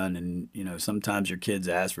little fun. And, sometimes your kids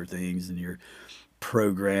ask for things, and you're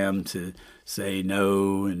programmed to say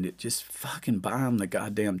no, and it just fucking buy them the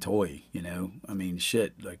goddamn toy, you know? I mean,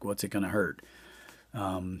 shit, like, what's it gonna hurt?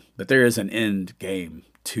 But there is an end game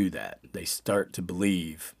to that. They start to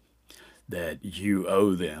believe that you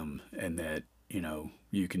owe them and that, you know,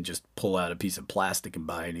 you can just pull out a piece of plastic and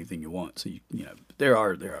buy anything you want. So, you know, there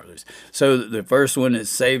are others. So the first one is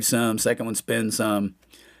save some, second one, spend some.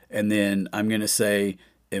 And then I'm going to say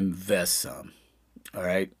invest some. All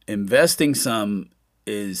right. Investing some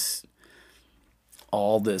is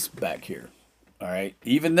all this back here. All right.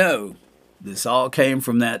 Even though this all came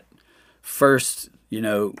from that first, you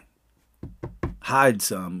know, hide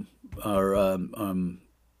some or,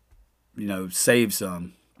 you know, save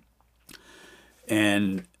some.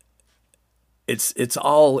 And it's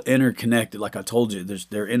all interconnected. Like I told you,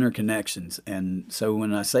 there are interconnections. And so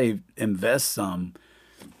when I say invest some,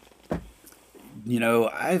 you know,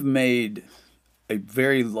 I've made a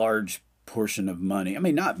very large portion of money. I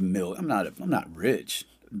mean, I'm not rich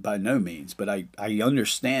by no means, but I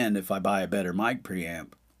understand if I buy a better mic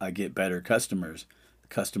preamp, I get better customers.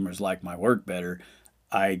 Customers like my work better.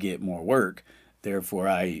 I get more work. Therefore,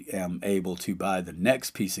 I am able to buy the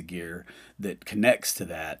next piece of gear that connects to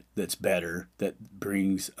that, that's better, that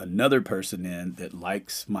brings another person in that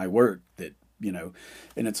likes my work, that, you know,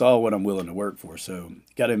 and it's all what I'm willing to work for. So you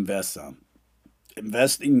got to invest some.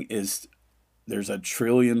 Investing is, there's a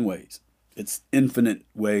trillion ways. It's infinite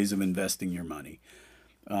ways of investing your money.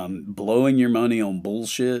 Blowing your money on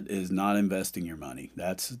bullshit is not investing your money.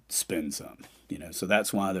 That's spend some, you know, so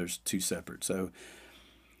that's why there's two separate. So,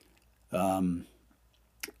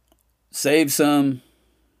 save some,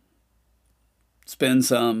 spend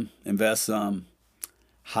some, invest some,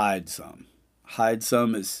 hide some. Hide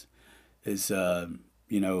some is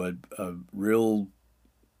you know, a real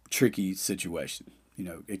tricky situation. You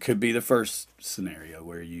know, it could be the first scenario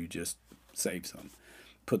where you just save some,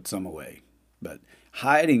 put some away. But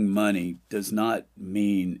hiding money does not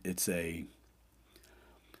mean it's a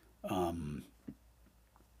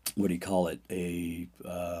what do you call it?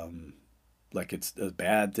 Like it's a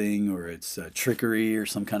bad thing or it's trickery or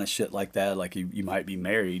some kind of shit like that. Like you might be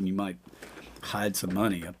married and you might hide some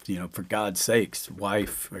money. You know, for God's sakes,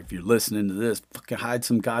 wife, or if you're listening to this, fucking hide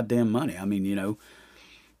some goddamn money. I mean, you know,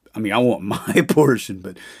 I want my portion,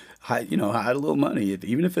 but hide a little money.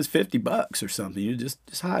 Even if it's $50 or something, you just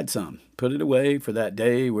hide some. Put it away for that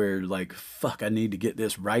day where like, fuck, I need to get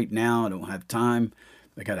this right now. I don't have time.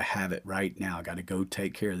 I got to have it right now. I got to go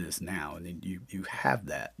take care of this now. And then you have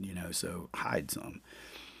that, you know, so hide some.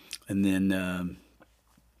 And then,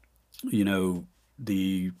 you know,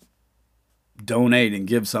 the donate and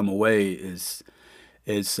give some away is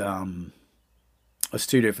it's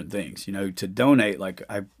two different things. You know, to donate, like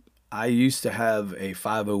I used to have a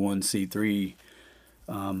 501c3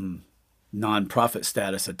 nonprofit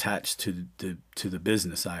status attached to the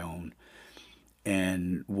business I own.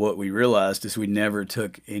 And what we realized is we never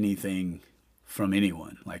took anything from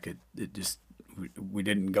anyone. Like it just, we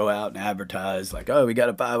didn't go out and advertise like, oh, we got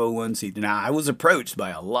a 501c3. Now I was approached by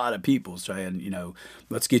a lot of people saying, you know,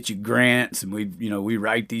 let's get you grants. And we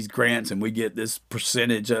write these grants and we get this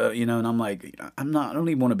percentage of, you know, and I'm like, I don't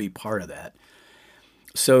even want to be part of that.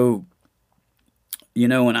 So, you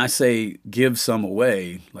know, when I say give some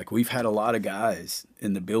away, like we've had a lot of guys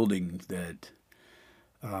in the building that,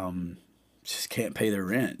 just can't pay their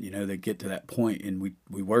rent. You know, they get to that point and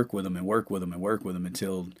we work with them and work with them and work with them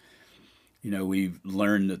until, you know, we've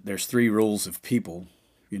learned that there's 3 rules of people,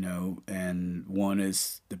 you know, and one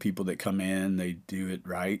is the people that come in, they do it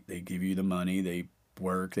right. They give you the money, they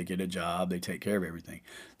work, they get a job, they take care of everything.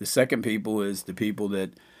 The second people is the people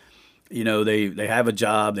that, you know, they have a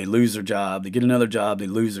job, they lose their job, they get another job, they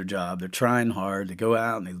lose their job. They're trying hard, they go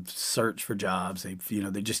out and they search for jobs. They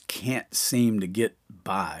just can't seem to get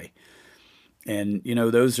by. And, you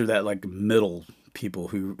know, those are that like middle people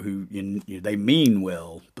who they mean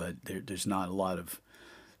well, but there's not a lot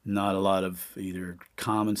of either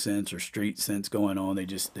common sense or street sense going on. They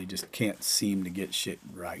just can't seem to get shit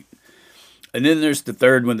right. And then there's the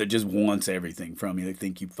third one that just wants everything from you. They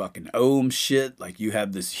think you fucking owe them shit. Like you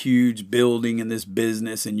have this huge building and this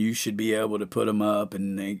business and you should be able to put them up.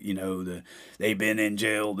 And they, you know, they've been in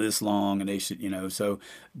jail this long and they should, you know, so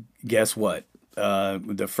guess what?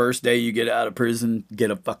 The first day you get out of prison, get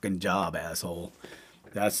a fucking job, asshole.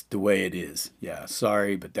 That's the way it is. Yeah,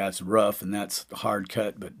 sorry, but that's rough and that's hard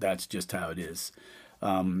cut, but that's just how it is.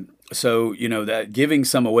 So, you know, that giving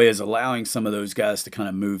some away is allowing some of those guys to kind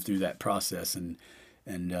of move through that process and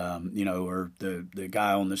you know, or the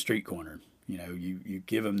guy on the street corner, you know, you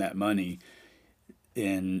give him that money.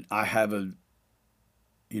 And I have a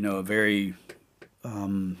very,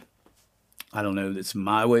 I don't know. It's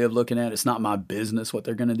my way of looking at it. It's not my business what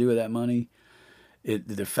they're going to do with that money.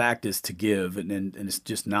 The fact is to give, and it's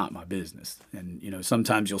just not my business. And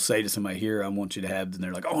sometimes you'll say to somebody, "Here, I want you to have," and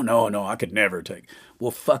they're like, "Oh no, no, I could never take."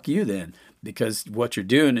 Well, fuck you then, because what you're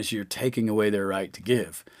doing is you're taking away their right to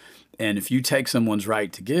give. And if you take someone's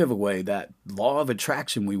right to give away, that law of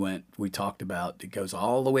attraction we talked about, it goes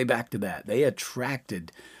all the way back to that. They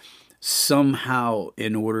attracted somehow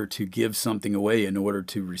in order to give something away, in order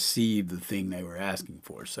to receive the thing they were asking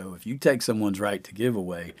for. So if you take someone's right to give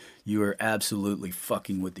away, you are absolutely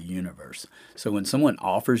fucking with the universe. So when someone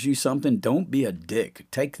offers you something, don't be a dick.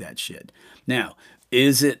 Take that shit. Now,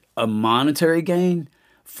 is it a monetary gain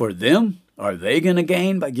for them? Are they going to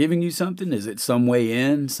gain by giving you something? Is it some way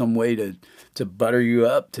in, some way to butter you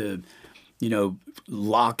up, to,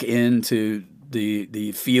 lock into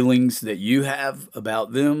the feelings that you have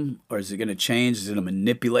about them? Or is it going to change? Is it a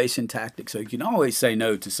manipulation tactic? So you can always say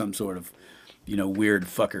no to some sort of, weird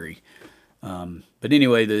fuckery. But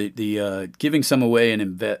anyway, the giving some away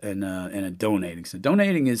and donating. So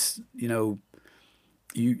donating is,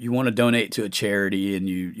 you want to donate to a charity and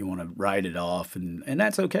you want to write it off, and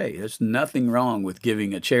that's okay. There's nothing wrong with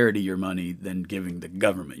giving a charity your money than giving the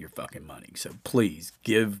government your fucking money. So please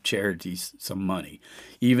give charities some money,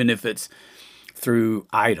 even if it's through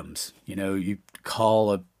items. You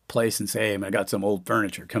call a place and say, "Hey, I got some old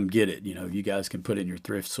furniture, come get it." You guys can put it in your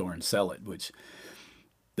thrift store and sell it, which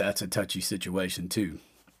that's a touchy situation too.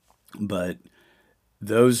 But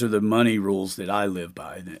those are the money rules that I live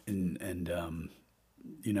by, and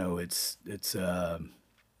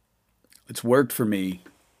it's worked for me,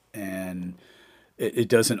 and it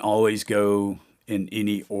doesn't always go in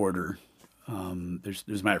any order. There's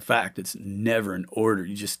a matter of fact, it's never in order.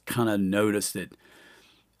 You just kind of notice that,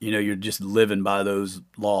 you're just living by those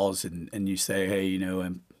laws, and you say, hey,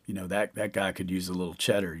 that guy could use a little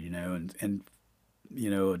cheddar, and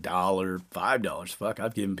 $1, $5. Fuck,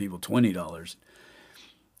 I've given people $20.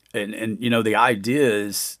 And the idea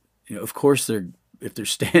is, of course if they're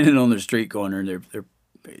standing on the street corner, they're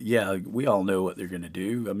yeah, we all know what they're going to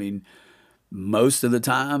do. I mean, most of the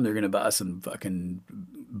time they're going to buy some fucking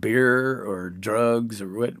beer or drugs or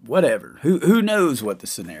whatever. Who knows what the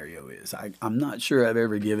scenario is? I'm not sure I've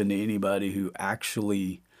ever given to anybody who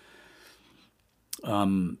actually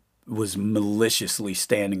was maliciously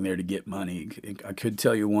standing there to get money. I could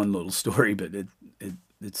tell you one little story, but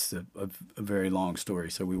it's a very long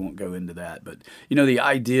story, so we won't go into that. But the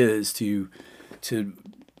idea is to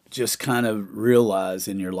just kind of realize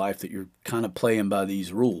in your life that you're kind of playing by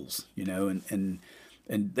these rules, and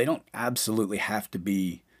they don't absolutely have to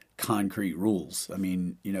be concrete rules. I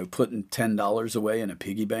mean, putting $10 away in a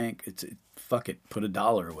piggy bank, fuck it, put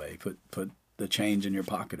 $1 away, put the change in your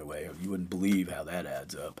pocket away. You wouldn't believe how that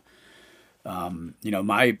adds up.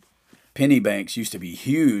 My penny banks used to be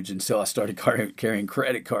huge until I started carrying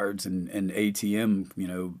credit cards and ATM,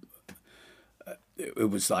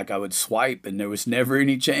 it was like I would swipe and there was never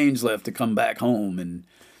any change left to come back home.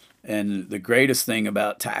 And the greatest thing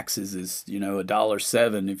about taxes is,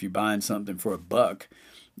 $1.07, if you're buying something for $1,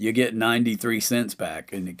 you get 93 cents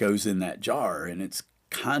back, and it goes in that jar. And it's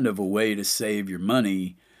kind of a way to save your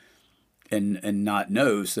money and not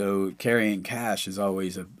know. So carrying cash is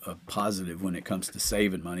always a positive when it comes to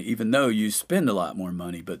saving money, even though you spend a lot more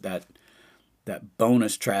money, but that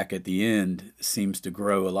bonus track at the end seems to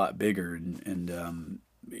grow a lot bigger. And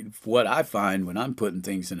what I find when I'm putting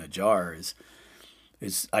things in a jar is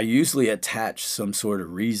I usually attach some sort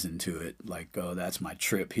of reason to it, like, oh, that's my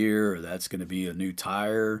trip here, or that's going to be a new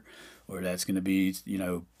tire, or that's going to be,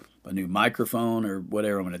 a new microphone, or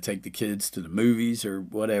whatever. I'm going to take the kids to the movies, or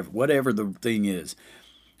whatever the thing is.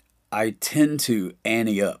 I tend to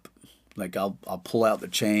ante up. Like I'll pull out the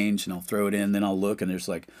change and I'll throw it in, then I'll look and there's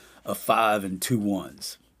like a 5 and 2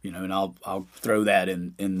 1s, and I'll throw that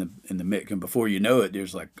in the mix, and before you know it,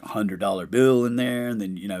 there's like $100 bill in there, and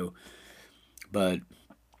then but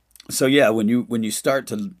so yeah, when you start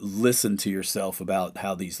to listen to yourself about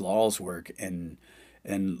how these laws work and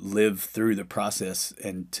live through the process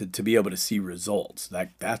and to be able to see results,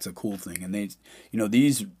 that's a cool thing. And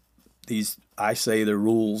these I say they're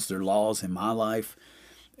rules, they're laws in my life.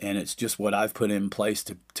 And it's just what I've put in place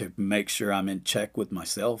to make sure I'm in check with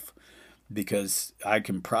myself, because I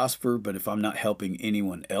can prosper, but if I'm not helping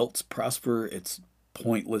anyone else prosper, it's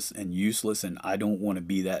pointless and useless. And I don't want to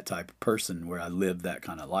be that type of person where I live that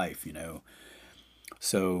kind of life,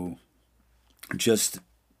 So just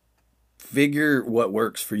figure what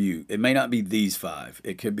works for you. It may not be these 5.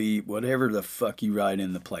 It could be whatever the fuck you write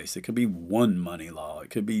in the place. It could be 1 money law. It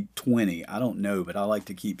could be 20. I don't know, but I like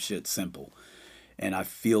to keep shit simple. And I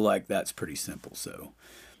feel like that's pretty simple. So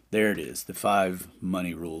There it is, the 5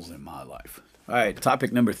 money rules in my life. All right,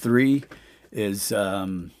 topic number 3 is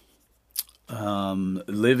living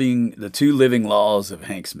the 2 living laws of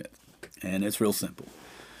Hank Smith, and it's real simple.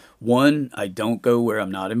 1, I don't go where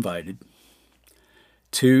I'm not invited.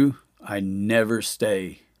 2, I never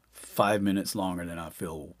stay 5 minutes longer than I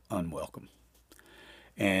feel unwelcome.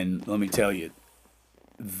 And let me tell you,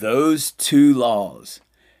 those 2 laws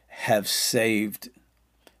have saved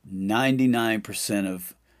 99%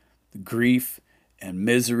 of grief and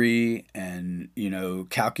misery and,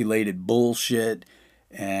 calculated bullshit.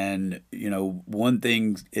 And, one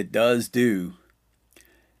thing it does do,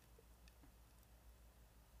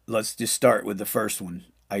 let's just start with the first one.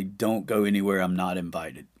 I don't go anywhere I'm not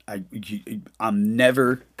invited. I'm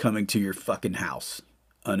never coming to your fucking house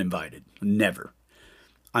uninvited. Never.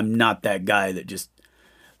 I'm not that guy that just,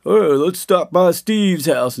 oh, let's stop by Steve's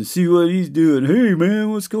house and see what he's doing. Hey, man,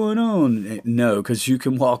 what's going on? No, because you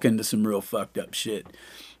can walk into some real fucked up shit.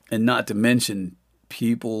 And not to mention,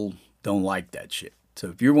 people don't like that shit. So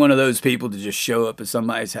if you're one of those people to just show up at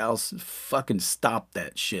somebody's house, fucking stop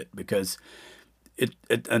that shit, because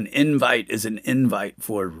an invite is an invite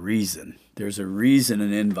for a reason. There's a reason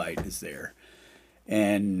an invite is there.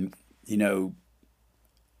 And,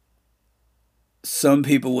 some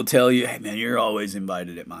people will tell you, hey, man, you're always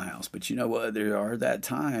invited at my house. But you know what? There are that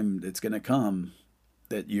time that's going to come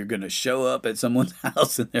that you're going to show up at someone's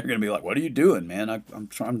house and they're going to be like, what are you doing, man? I'm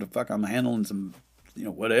trying to I'm handling some,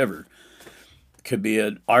 whatever. Could be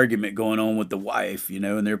an argument going on with the wife,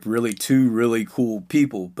 and they're really 2 really cool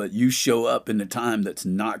people, but you show up in the time that's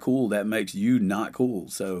not cool. That makes you not cool.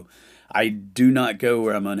 So I do not go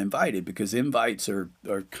where I'm uninvited, because invites are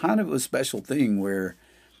kind of a special thing where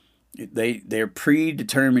they're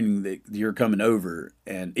predetermining that you're coming over.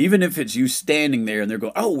 And even if it's you standing there and they're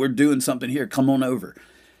going, oh, we're doing something here, come on over.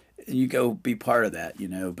 And you go be part of that,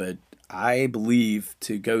 But I believe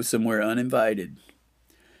to go somewhere uninvited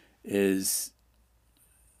is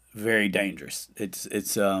very dangerous.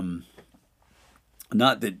 It's not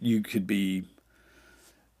that you could be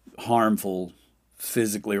harmful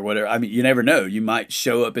physically or whatever. I mean, you never know. You might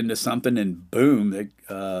show up into something and boom,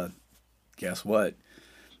 guess what?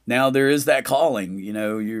 Now there is that calling.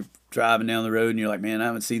 You're driving down the road and you're like, man, I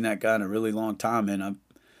haven't seen that guy in a really long time, and I'm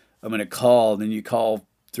going to call. Then you call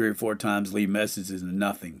 3 or 4 times, leave messages, and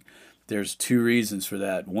nothing. There's 2 reasons for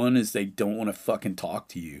that. 1 is they don't want to fucking talk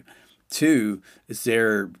to you. 2 is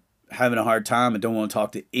they're having a hard time and don't want to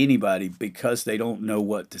talk to anybody because they don't know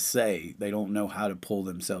what to say. They don't know how to pull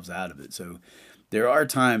themselves out of it. So there are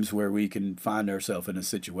times where we can find ourselves in a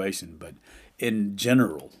situation, but in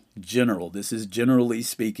general, this is generally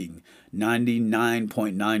speaking,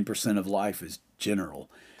 99.9% of life is general.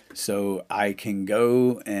 So I can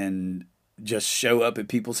go and just show up at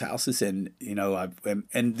people's houses, and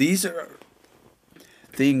and these are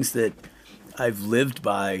things that I've lived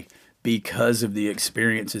by because of the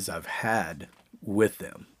experiences I've had with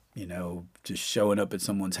them. Just showing up at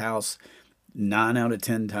someone's house 9 out of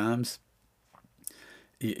 10 times,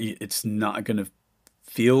 it's not going to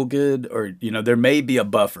feel good. Or, there may be a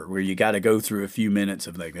buffer where you got to go through a few minutes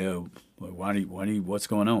of like, oh, what's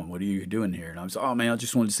going on? What are you doing here? And I was, oh man, I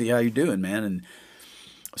just wanted to see how you're doing, man. And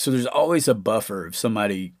so there's always a buffer of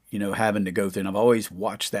somebody, having to go through. And I've always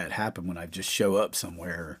watched that happen when I just show up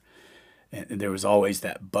somewhere. And there was always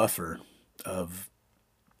that buffer of,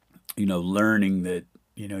 learning that,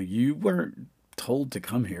 you weren't told to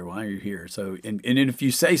come here. Why are you here? So, and if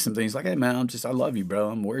you say some things like, hey man, I love you, bro.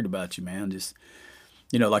 I'm worried about you, man. Just,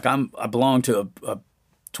 like I belong to a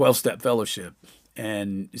 12-step fellowship,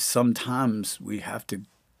 and sometimes we have to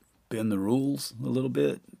bend the rules a little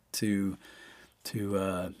bit to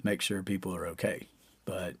make sure people are okay.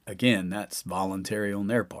 But again, that's voluntary on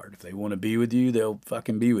their part. If they want to be with you, they'll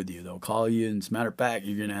fucking be with you. They'll call you. And as a matter of fact,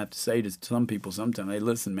 you're going to have to say to some people sometime, hey,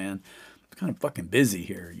 listen, man, I'm kind of fucking busy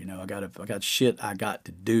here. I got shit I got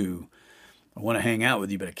to do. I want to hang out with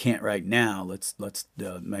you, but I can't right now. Let's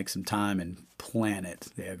make some time and plan it,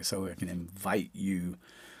 so I can invite you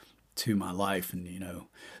to my life. And,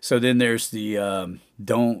 so then there's the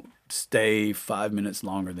don't stay 5 minutes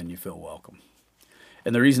longer than you feel welcome.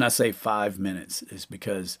 And the reason I say 5 minutes is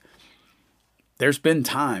because there's been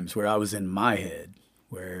times where I was in my head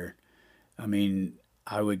where,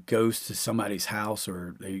 I would go to somebody's house,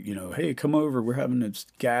 or they, hey, come over, we're having this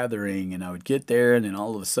gathering. And I would get there, and then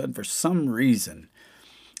all of a sudden, for some reason,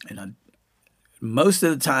 most of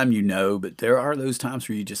the time, but there are those times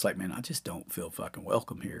where you just like, man, I just don't feel fucking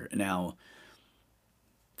welcome here. Now,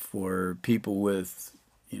 for people with,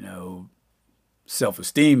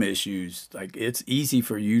 self-esteem issues, like it's easy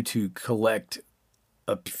for you to collect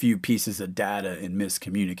a few pieces of data and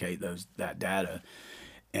miscommunicate that data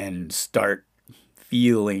and start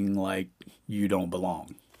feeling like you don't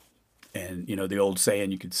belong. And, you know, the old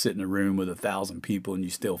saying, you could sit in a room with 1,000 people and you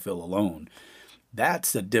still feel alone.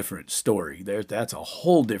 That's a different story. That's a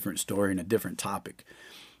whole different story and a different topic.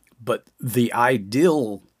 But the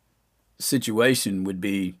ideal situation would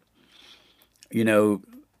be, you know,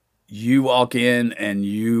 you walk in and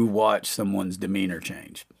you watch someone's demeanor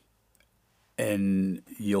change. And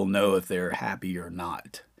you'll know if they're happy or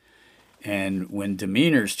not. And when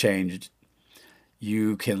demeanor's changed,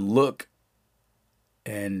 you can look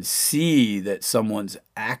and see that someone's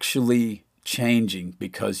actually changing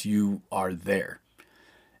because you are there.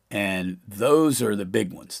 And those are the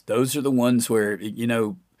big ones. Those are the ones where, you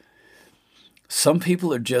know, some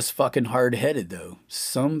people are just fucking hard-headed, though.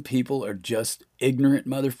 Some people are just ignorant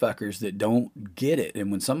motherfuckers that don't get it. And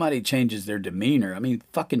when somebody changes their demeanor, I mean,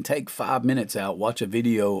 fucking take 5 minutes out, watch a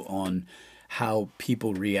video on how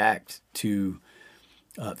people react to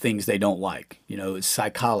things they don't like. You know, it's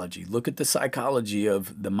psychology. Look at the psychology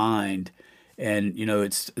of the mind. And, you know,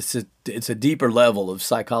 it's a deeper level of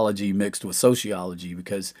psychology mixed with sociology,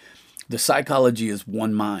 because the psychology is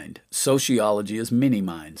one mind. Sociology is many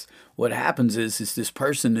minds. What happens is this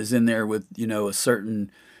person is in there with, you know, a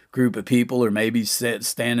certain group of people, or maybe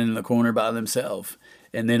standing in the corner by themselves.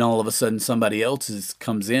 And then all of a sudden somebody else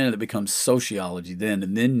comes in and it becomes sociology then.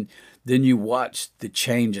 And then you watch the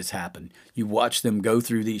changes happen. You watch them go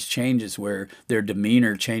through these changes where their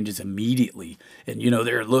demeanor changes immediately. And, you know,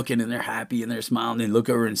 they're looking and they're happy and they're smiling. They look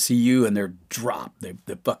over and see you and they're dropped.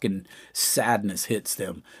 The fucking sadness hits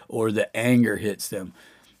them or the anger hits them.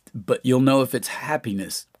 But you'll know if it's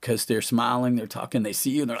happiness because they're smiling, they're talking, they see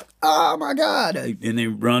you and they're like, oh my God. And they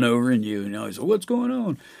run over and you know, so what's going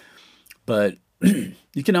on? But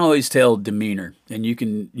you can always tell demeanor, and you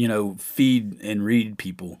can, you know, feed and read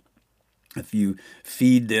people. If you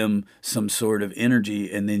feed them some sort of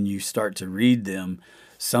energy and then you start to read them,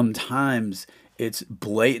 sometimes it's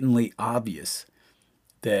blatantly obvious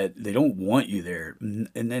that they don't want you there. And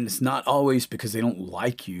then it's not always because they don't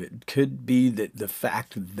like you. It could be that the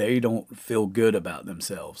fact they don't feel good about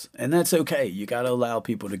themselves. And that's okay. You got to allow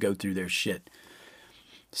people to go through their shit.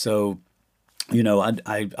 So, you know,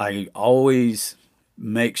 I always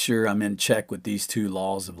make sure I'm in check with these two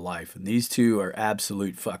laws of life. And these two are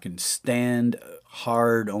absolute fucking stand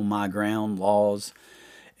hard on my ground laws.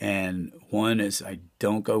 And one is I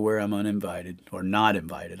don't go where I'm uninvited or not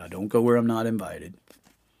invited. I don't go where I'm not invited.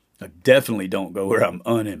 I definitely don't go where I'm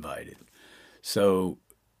uninvited. So,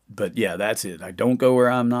 but yeah, that's it. I don't go where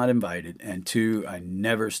I'm not invited. And two, I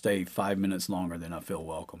never stay 5 minutes longer than I feel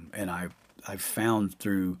welcome. And I've found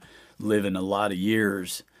through living a lot of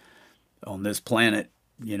years on this planet,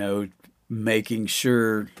 you know, making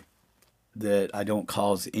sure that I don't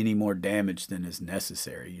cause any more damage than is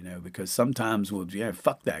necessary, you know, because sometimes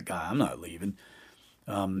fuck that guy, I'm not leaving.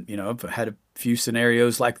 You know, I've had a few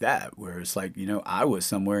scenarios like that where it's like, you know, I was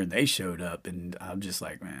somewhere and they showed up and I'm just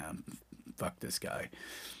like, man, fuck this guy.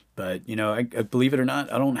 But, you know, I believe it or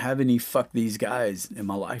not, I don't have any fuck these guys in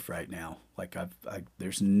my life right now. Like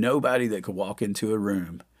there's nobody that could walk into a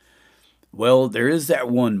room. Well, there is that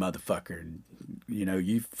one motherfucker, you know,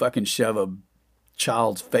 you fucking shove a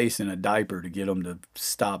child's face in a diaper to get them to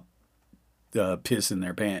stop pissing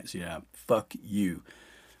their pants. You know, fuck you.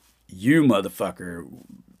 You motherfucker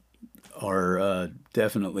are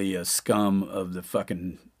definitely a scum of the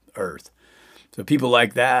fucking earth. So people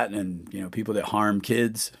like that, and, you know, people that harm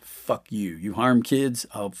kids, fuck you. You harm kids,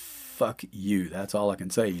 I'll fuck you. That's all I can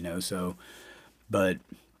say, you know. So, but,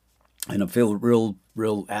 and I feel real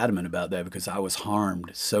adamant about that because I was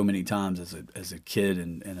harmed so many times as a kid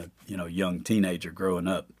and a, you know, young teenager growing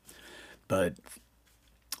up. But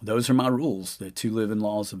those are my rules, the two living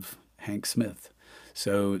laws of Hank Smith.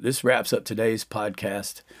 So this wraps up today's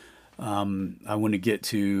podcast. I want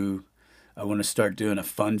to start doing a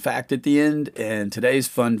fun fact at the end. And today's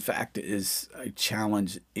fun fact is I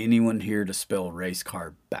challenge anyone here to spell race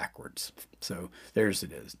car backwards. So there's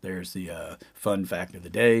it is. There's the fun fact of the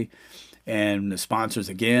day. And the sponsors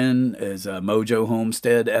again is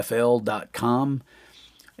mojohomesteadfl.com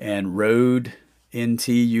and Rode NT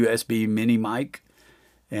USB mini mic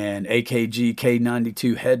and AKG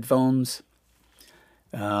K92 headphones.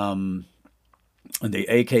 The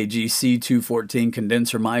AKG C214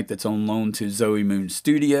 condenser mic that's on loan to Zoe Moon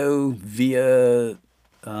Studio via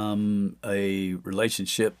a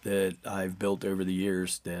relationship that I've built over the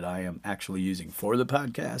years that I am actually using for the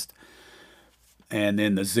podcast. And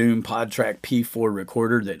then the Zoom PodTrack P4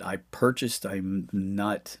 recorder that I purchased. I'm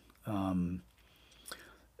not, I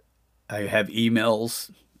have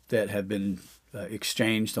emails that have been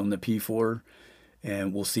exchanged on the P4,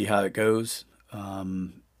 and we'll see how it goes.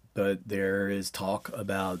 But there is talk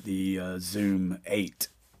about the Zoom 8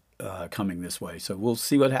 coming this way. So we'll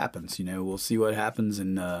see what happens. We'll see what happens,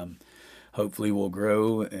 and hopefully we'll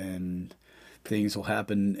grow and things will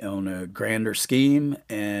happen on a grander scheme,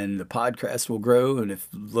 and the podcast will grow. And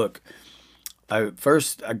I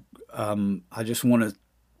just want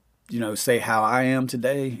to say how I am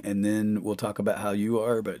today, and then we'll talk about how you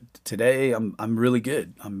are. But today I'm really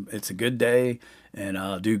good. It's a good day, and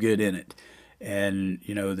I'll do good in it. And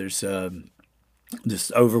there's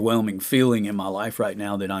this overwhelming feeling in my life right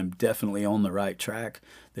now that I'm definitely on the right track,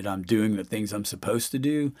 that I'm doing the things I'm supposed to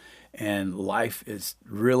do, and life is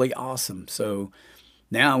really awesome. So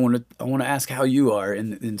now I want to ask how you are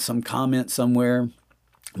in some comment somewhere.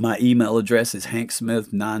 My email address is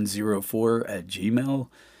hanksmith904@gmail.com.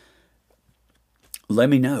 Let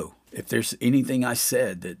me know if there's anything I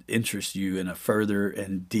said that interests you in a further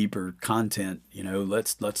and deeper content.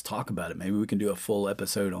 Let's talk about it. Maybe we can do a full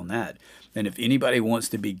episode on that. And if anybody wants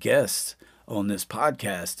to be guests on this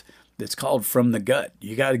podcast that's called From the Gut,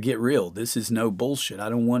 you got to get real. This is no bullshit. I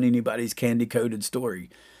don't want anybody's candy-coated story.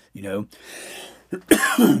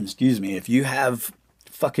 Excuse me. If you have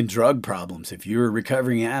fucking drug problems, if you're a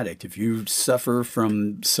recovering addict, if you suffer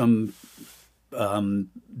from some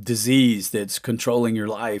disease that's controlling your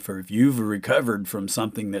life, or if you've recovered from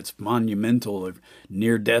something that's monumental, or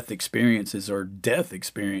near-death experiences or death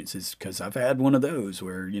experiences, because I've had one of those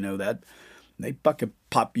where, that they fucking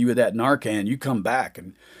pop you with that Narcan, you come back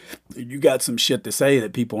and you got some shit to say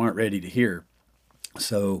that people aren't ready to hear.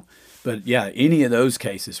 So, but yeah, any of those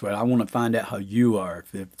cases where I want to find out how you are,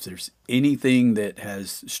 if there's anything that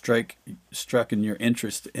has struck in your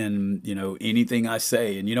interest in, anything I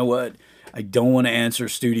say. And you know what? I don't want to answer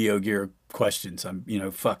studio gear questions.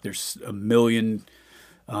 There's a million,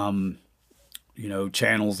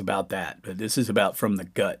 channels about that. But this is about From the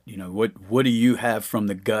Gut. What do you have from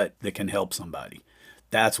the gut that can help somebody?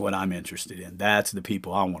 That's what I'm interested in. That's the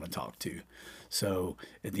people I want to talk to. So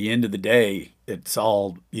at the end of the day, it's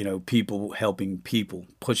all, people helping people,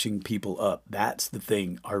 pushing people up. That's the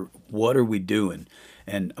thing. What are we doing?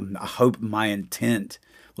 And I hope my intent,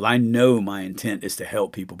 I know my intent is to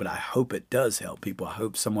help people, but I hope it does help people. I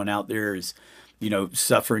hope someone out there is,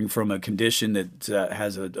 suffering from a condition that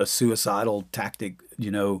has a suicidal tactic,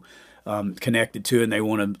 connected to it, and they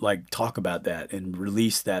want to talk about that and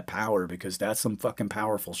release that power, because that's some fucking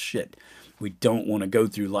powerful shit. We don't want to go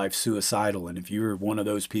through life suicidal. And if you're one of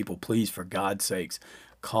those people, please, for God's sakes,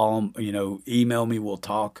 call, email me, we'll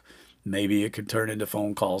talk. Maybe it could turn into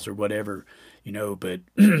phone calls or whatever, but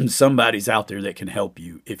somebody's out there that can help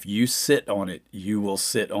you. If you sit on it, you will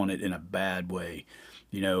sit on it in a bad way,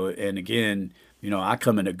 and again, I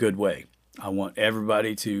come in a good way. I want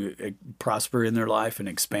everybody to prosper in their life and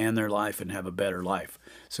expand their life and have a better life.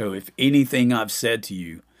 So if anything I've said to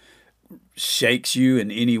you shakes you in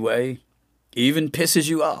any way, even pisses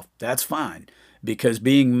you off, that's fine. Because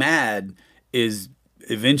being mad is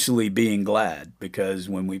eventually being glad. Because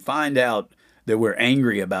when we find out that we're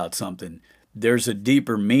angry about something, there's a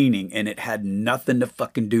deeper meaning, and it had nothing to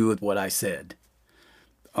fucking do with what I said.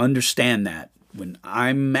 Understand that. When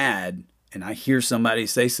I'm mad and I hear somebody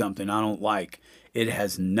say something I don't like, it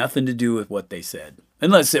has nothing to do with what they said.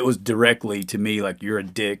 Unless it was directly to me, like you're a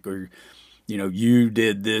dick, or you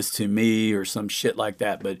did this to me, or some shit like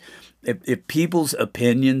that. But if people's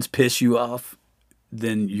opinions piss you off,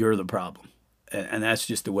 then you're the problem. And that's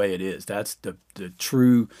just the way it is. That's the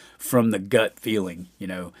true From the Gut feeling,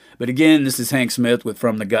 But again, this is Hank Smith with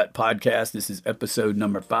From the Gut Podcast. This is episode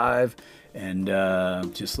number 5. And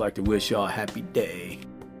just like to wish y'all a happy day.